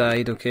Viking that's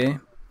died, okay?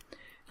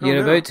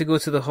 You're no. about to go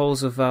to the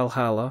halls of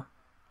Valhalla.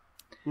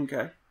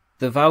 Okay.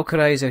 The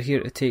Valkyries are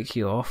here to take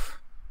you off.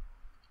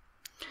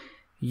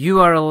 You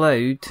are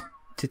allowed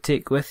to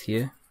take with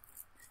you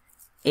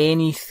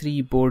any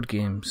 3 board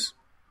games.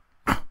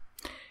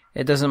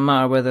 It doesn't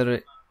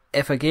matter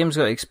if a game's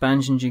got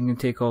expansions, you can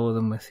take all of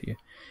them with you.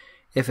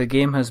 If a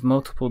game has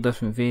multiple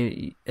different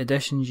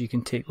editions, you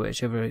can take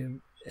whichever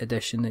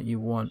edition that you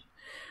want.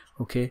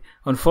 Okay.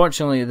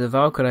 Unfortunately, the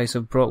Valkyries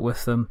have brought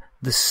with them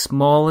the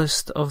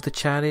smallest of the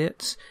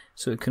chariots,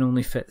 so it can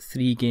only fit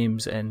 3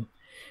 games in.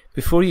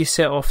 Before you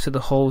set off to the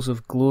halls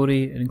of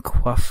glory and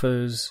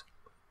coiffeusing,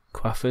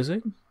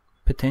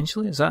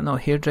 potentially, is that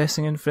not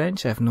hairdressing in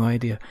French? I have no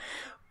idea.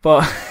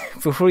 But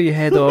before you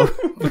head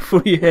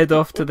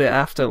off to the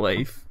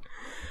afterlife,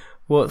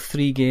 what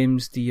 3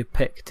 games do you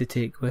pick to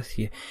take with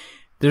you?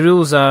 The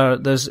rules are,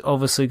 there's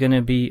obviously going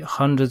to be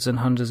hundreds and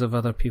hundreds of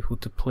other people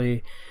to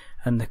play,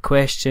 and the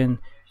question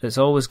that's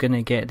always going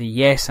to get the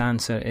yes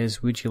answer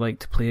is, would you like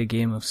to play a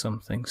game of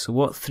something? So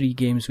what 3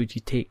 games would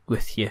you take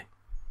with you?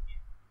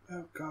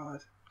 Oh,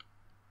 God.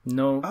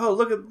 No. Oh,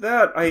 look at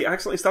that. I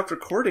accidentally stopped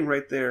recording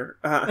right there.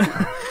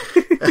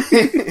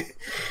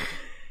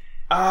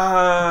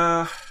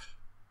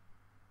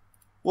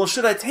 Well,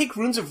 should I take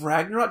Runes of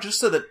Ragnarok just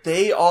so that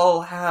they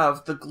all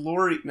have the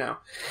glory? No.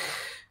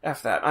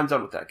 F that. I'm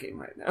done with that game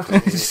right now. I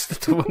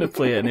just don't want to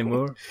play it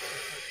anymore.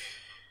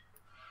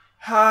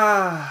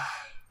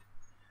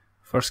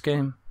 First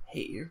game.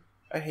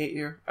 I hate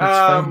you. That's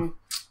fine.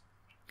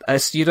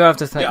 You don't have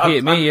to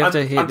hate me. You have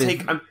to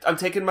hate I'm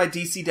taking my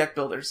DC deck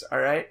builders. All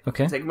right.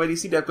 Okay. I'm taking my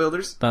DC deck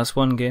builders. That's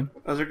one game.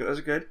 Those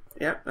are good.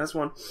 Yeah, that's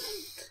one.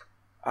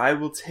 I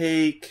will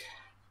take.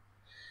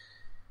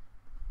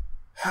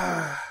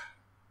 Can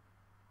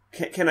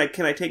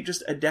I take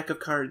just a deck of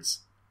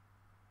cards?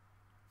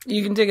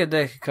 You can take a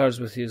deck of cards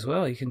with you as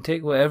well. You can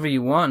take whatever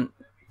you want.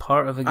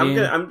 Part of a game.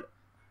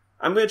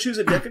 I'm gonna choose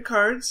a deck of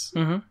cards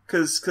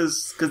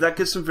because that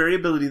gives some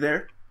variability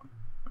there.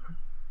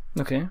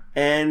 Okay.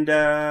 And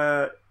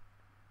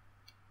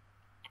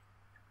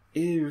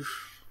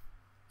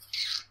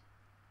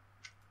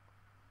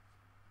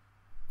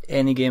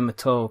any game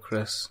at all,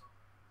 Chris.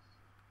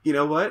 You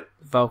know what?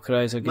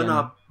 Valkyries again.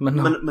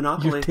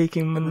 Monopoly. You're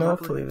taking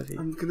Monopoly with you.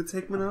 I'm gonna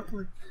take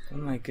Monopoly. Oh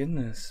my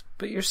goodness!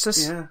 But your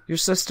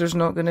sister's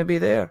not going to be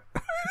there.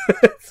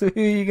 So who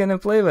are you going to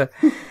play with?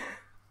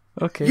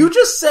 Okay. You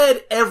just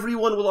said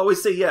everyone will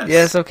always say yes.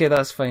 Yes. Okay,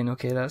 that's fine.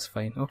 Okay.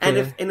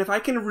 And if I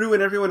can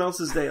ruin everyone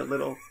else's day a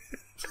little.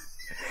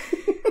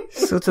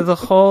 So to the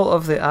Hall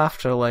of the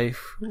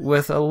Afterlife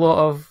with a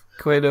lot of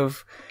kind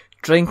of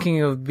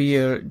drinking of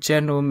beer,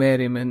 general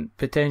merriment,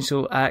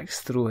 potential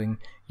axe throwing,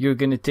 you're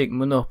going to take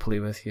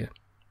Monopoly with you.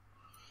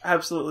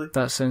 Absolutely.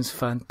 That sounds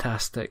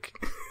fantastic.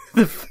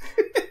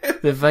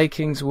 The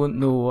Vikings won't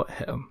know what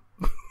hit them.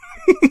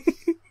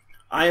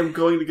 I am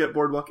going to get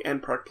Boardwalk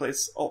and Park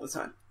Place all the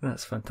time.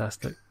 That's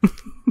fantastic.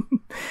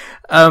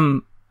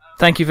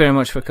 thank you very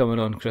much for coming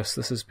on, Chris.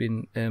 This has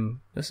been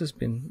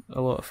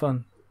a lot of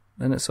fun,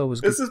 and it's always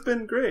good. This has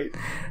been great.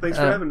 Thanks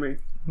for having me.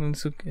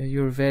 It's okay.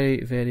 You're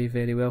very, very,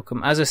 very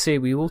welcome. As I say,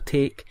 we will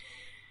take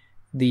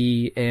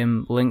the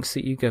links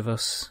that you give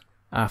us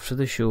after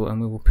the show, and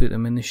we will put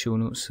them in the show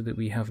notes so that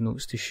we have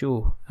notes to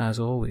show, as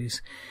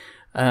always.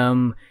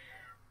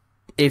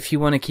 If you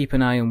want to keep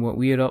an eye on what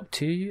we are up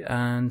to,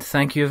 and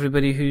thank you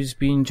everybody who's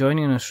been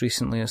joining us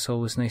recently. It's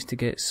always nice to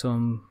get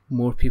some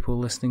more people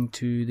listening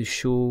to the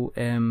show.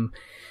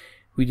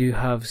 We do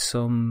have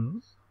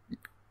some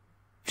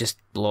just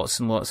lots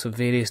and lots of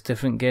various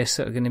different guests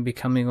that are going to be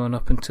coming on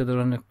up until the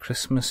run of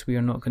Christmas. We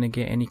are not going to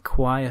get any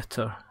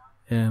quieter.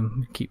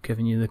 We keep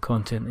giving you the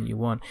content that you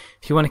want.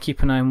 If you want to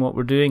keep an eye on what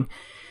we're doing,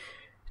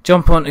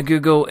 jump onto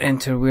Google,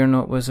 enter We're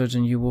Not Wizards,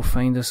 and you will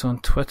find us on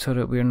Twitter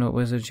at We're Not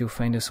Wizards. You'll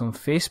find us on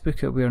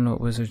Facebook at We're Not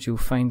Wizards. You'll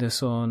find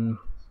us on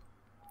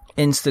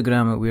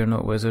Instagram at We're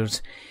Not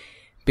Wizards.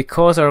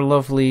 Because our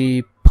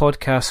lovely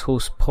podcast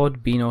host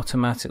Podbean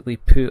automatically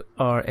put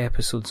our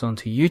episodes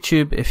onto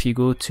YouTube, if you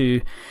go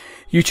to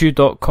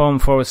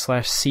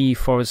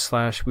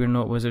youtube.com/c/We're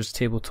Not Wizards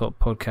Tabletop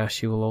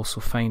Podcast, you will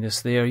also find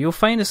us there. You'll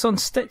find us on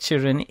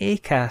Stitcher and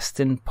Acast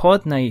and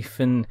Podknife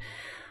and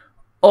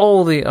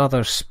all the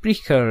other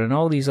Spreaker and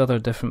all these other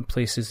different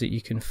places that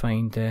you can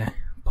find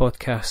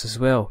podcasts as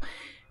well.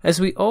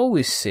 As we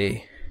always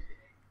say,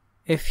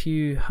 if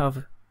you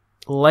have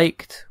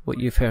liked what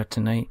you've heard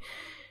tonight,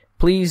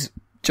 please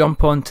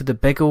jump onto the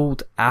big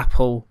old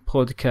Apple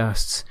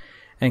podcasts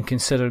and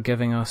consider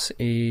giving us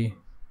a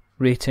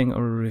rating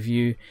or a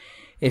review.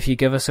 If you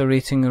give us a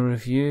rating or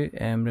review,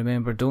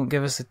 remember, don't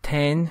give us a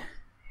 10,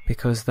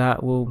 because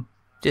that will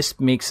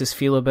just makes us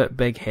feel a bit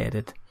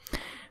big-headed.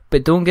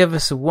 But don't give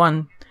us a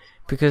 1,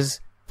 because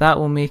that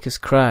will make us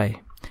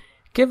cry.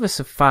 Give us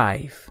a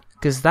 5,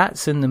 because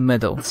that's in the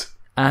middle,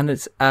 and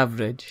it's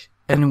average,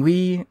 and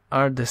we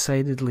are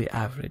decidedly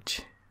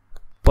average.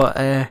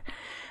 But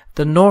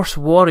the Norse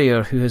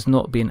warrior who has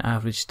not been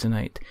average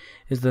tonight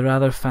is the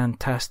rather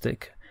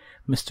fantastic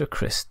Mr.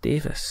 Chris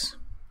Davis.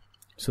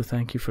 So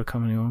thank you for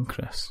coming on,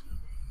 Chris.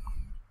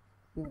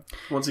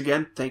 Once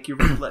again, thank you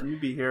for letting me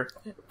be here.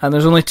 And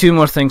there's only 2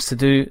 more things to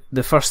do.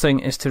 The first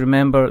thing is to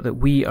remember that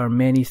we are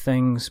many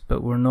things,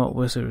 but we're not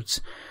wizards.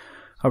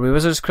 Are we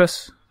wizards,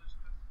 Chris?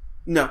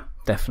 No.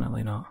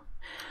 Definitely not.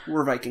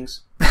 We're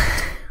Vikings.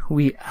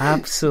 We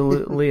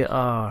absolutely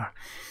are.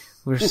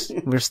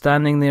 We're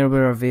standing there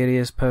with our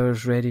various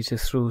powers ready to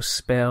throw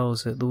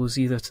spells at those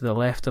either to the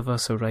left of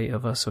us or right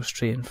of us or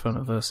straight in front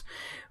of us.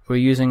 We're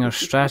using our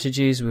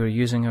strategies, we're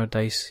using our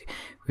dice,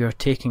 we are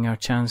taking our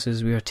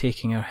chances, we are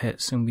taking our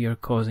hits, and we are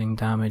causing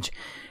damage.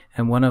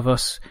 And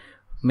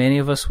many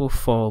of us will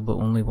fall, but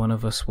only one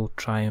of us will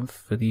triumph,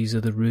 for these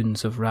are the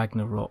runes of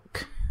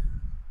Ragnarok.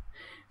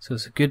 So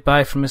it's a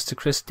goodbye from Mr.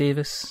 Chris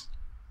Davis.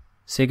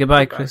 Say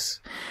goodbye, Chris.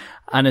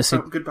 And it's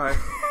goodbye.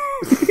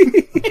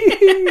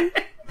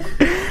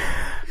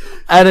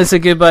 And it's a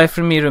goodbye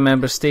from me.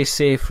 Remember, stay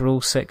safe,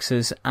 roll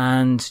 6s,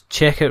 and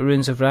check out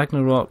Runes of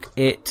Ragnarok.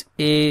 It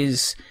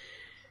is,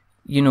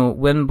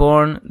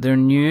 Windborn, they're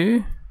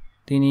new.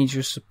 They need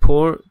your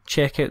support.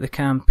 Check out the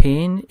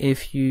campaign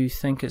if you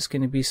think it's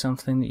going to be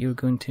something that you're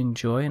going to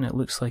enjoy, and it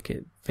looks like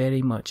it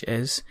very much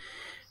is.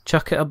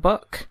 Chuck it a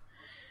buck,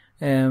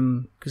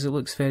 because it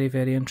looks very,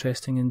 very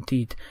interesting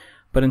indeed.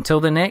 But until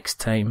the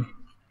next time,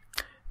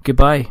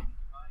 goodbye.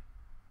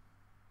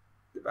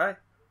 Goodbye.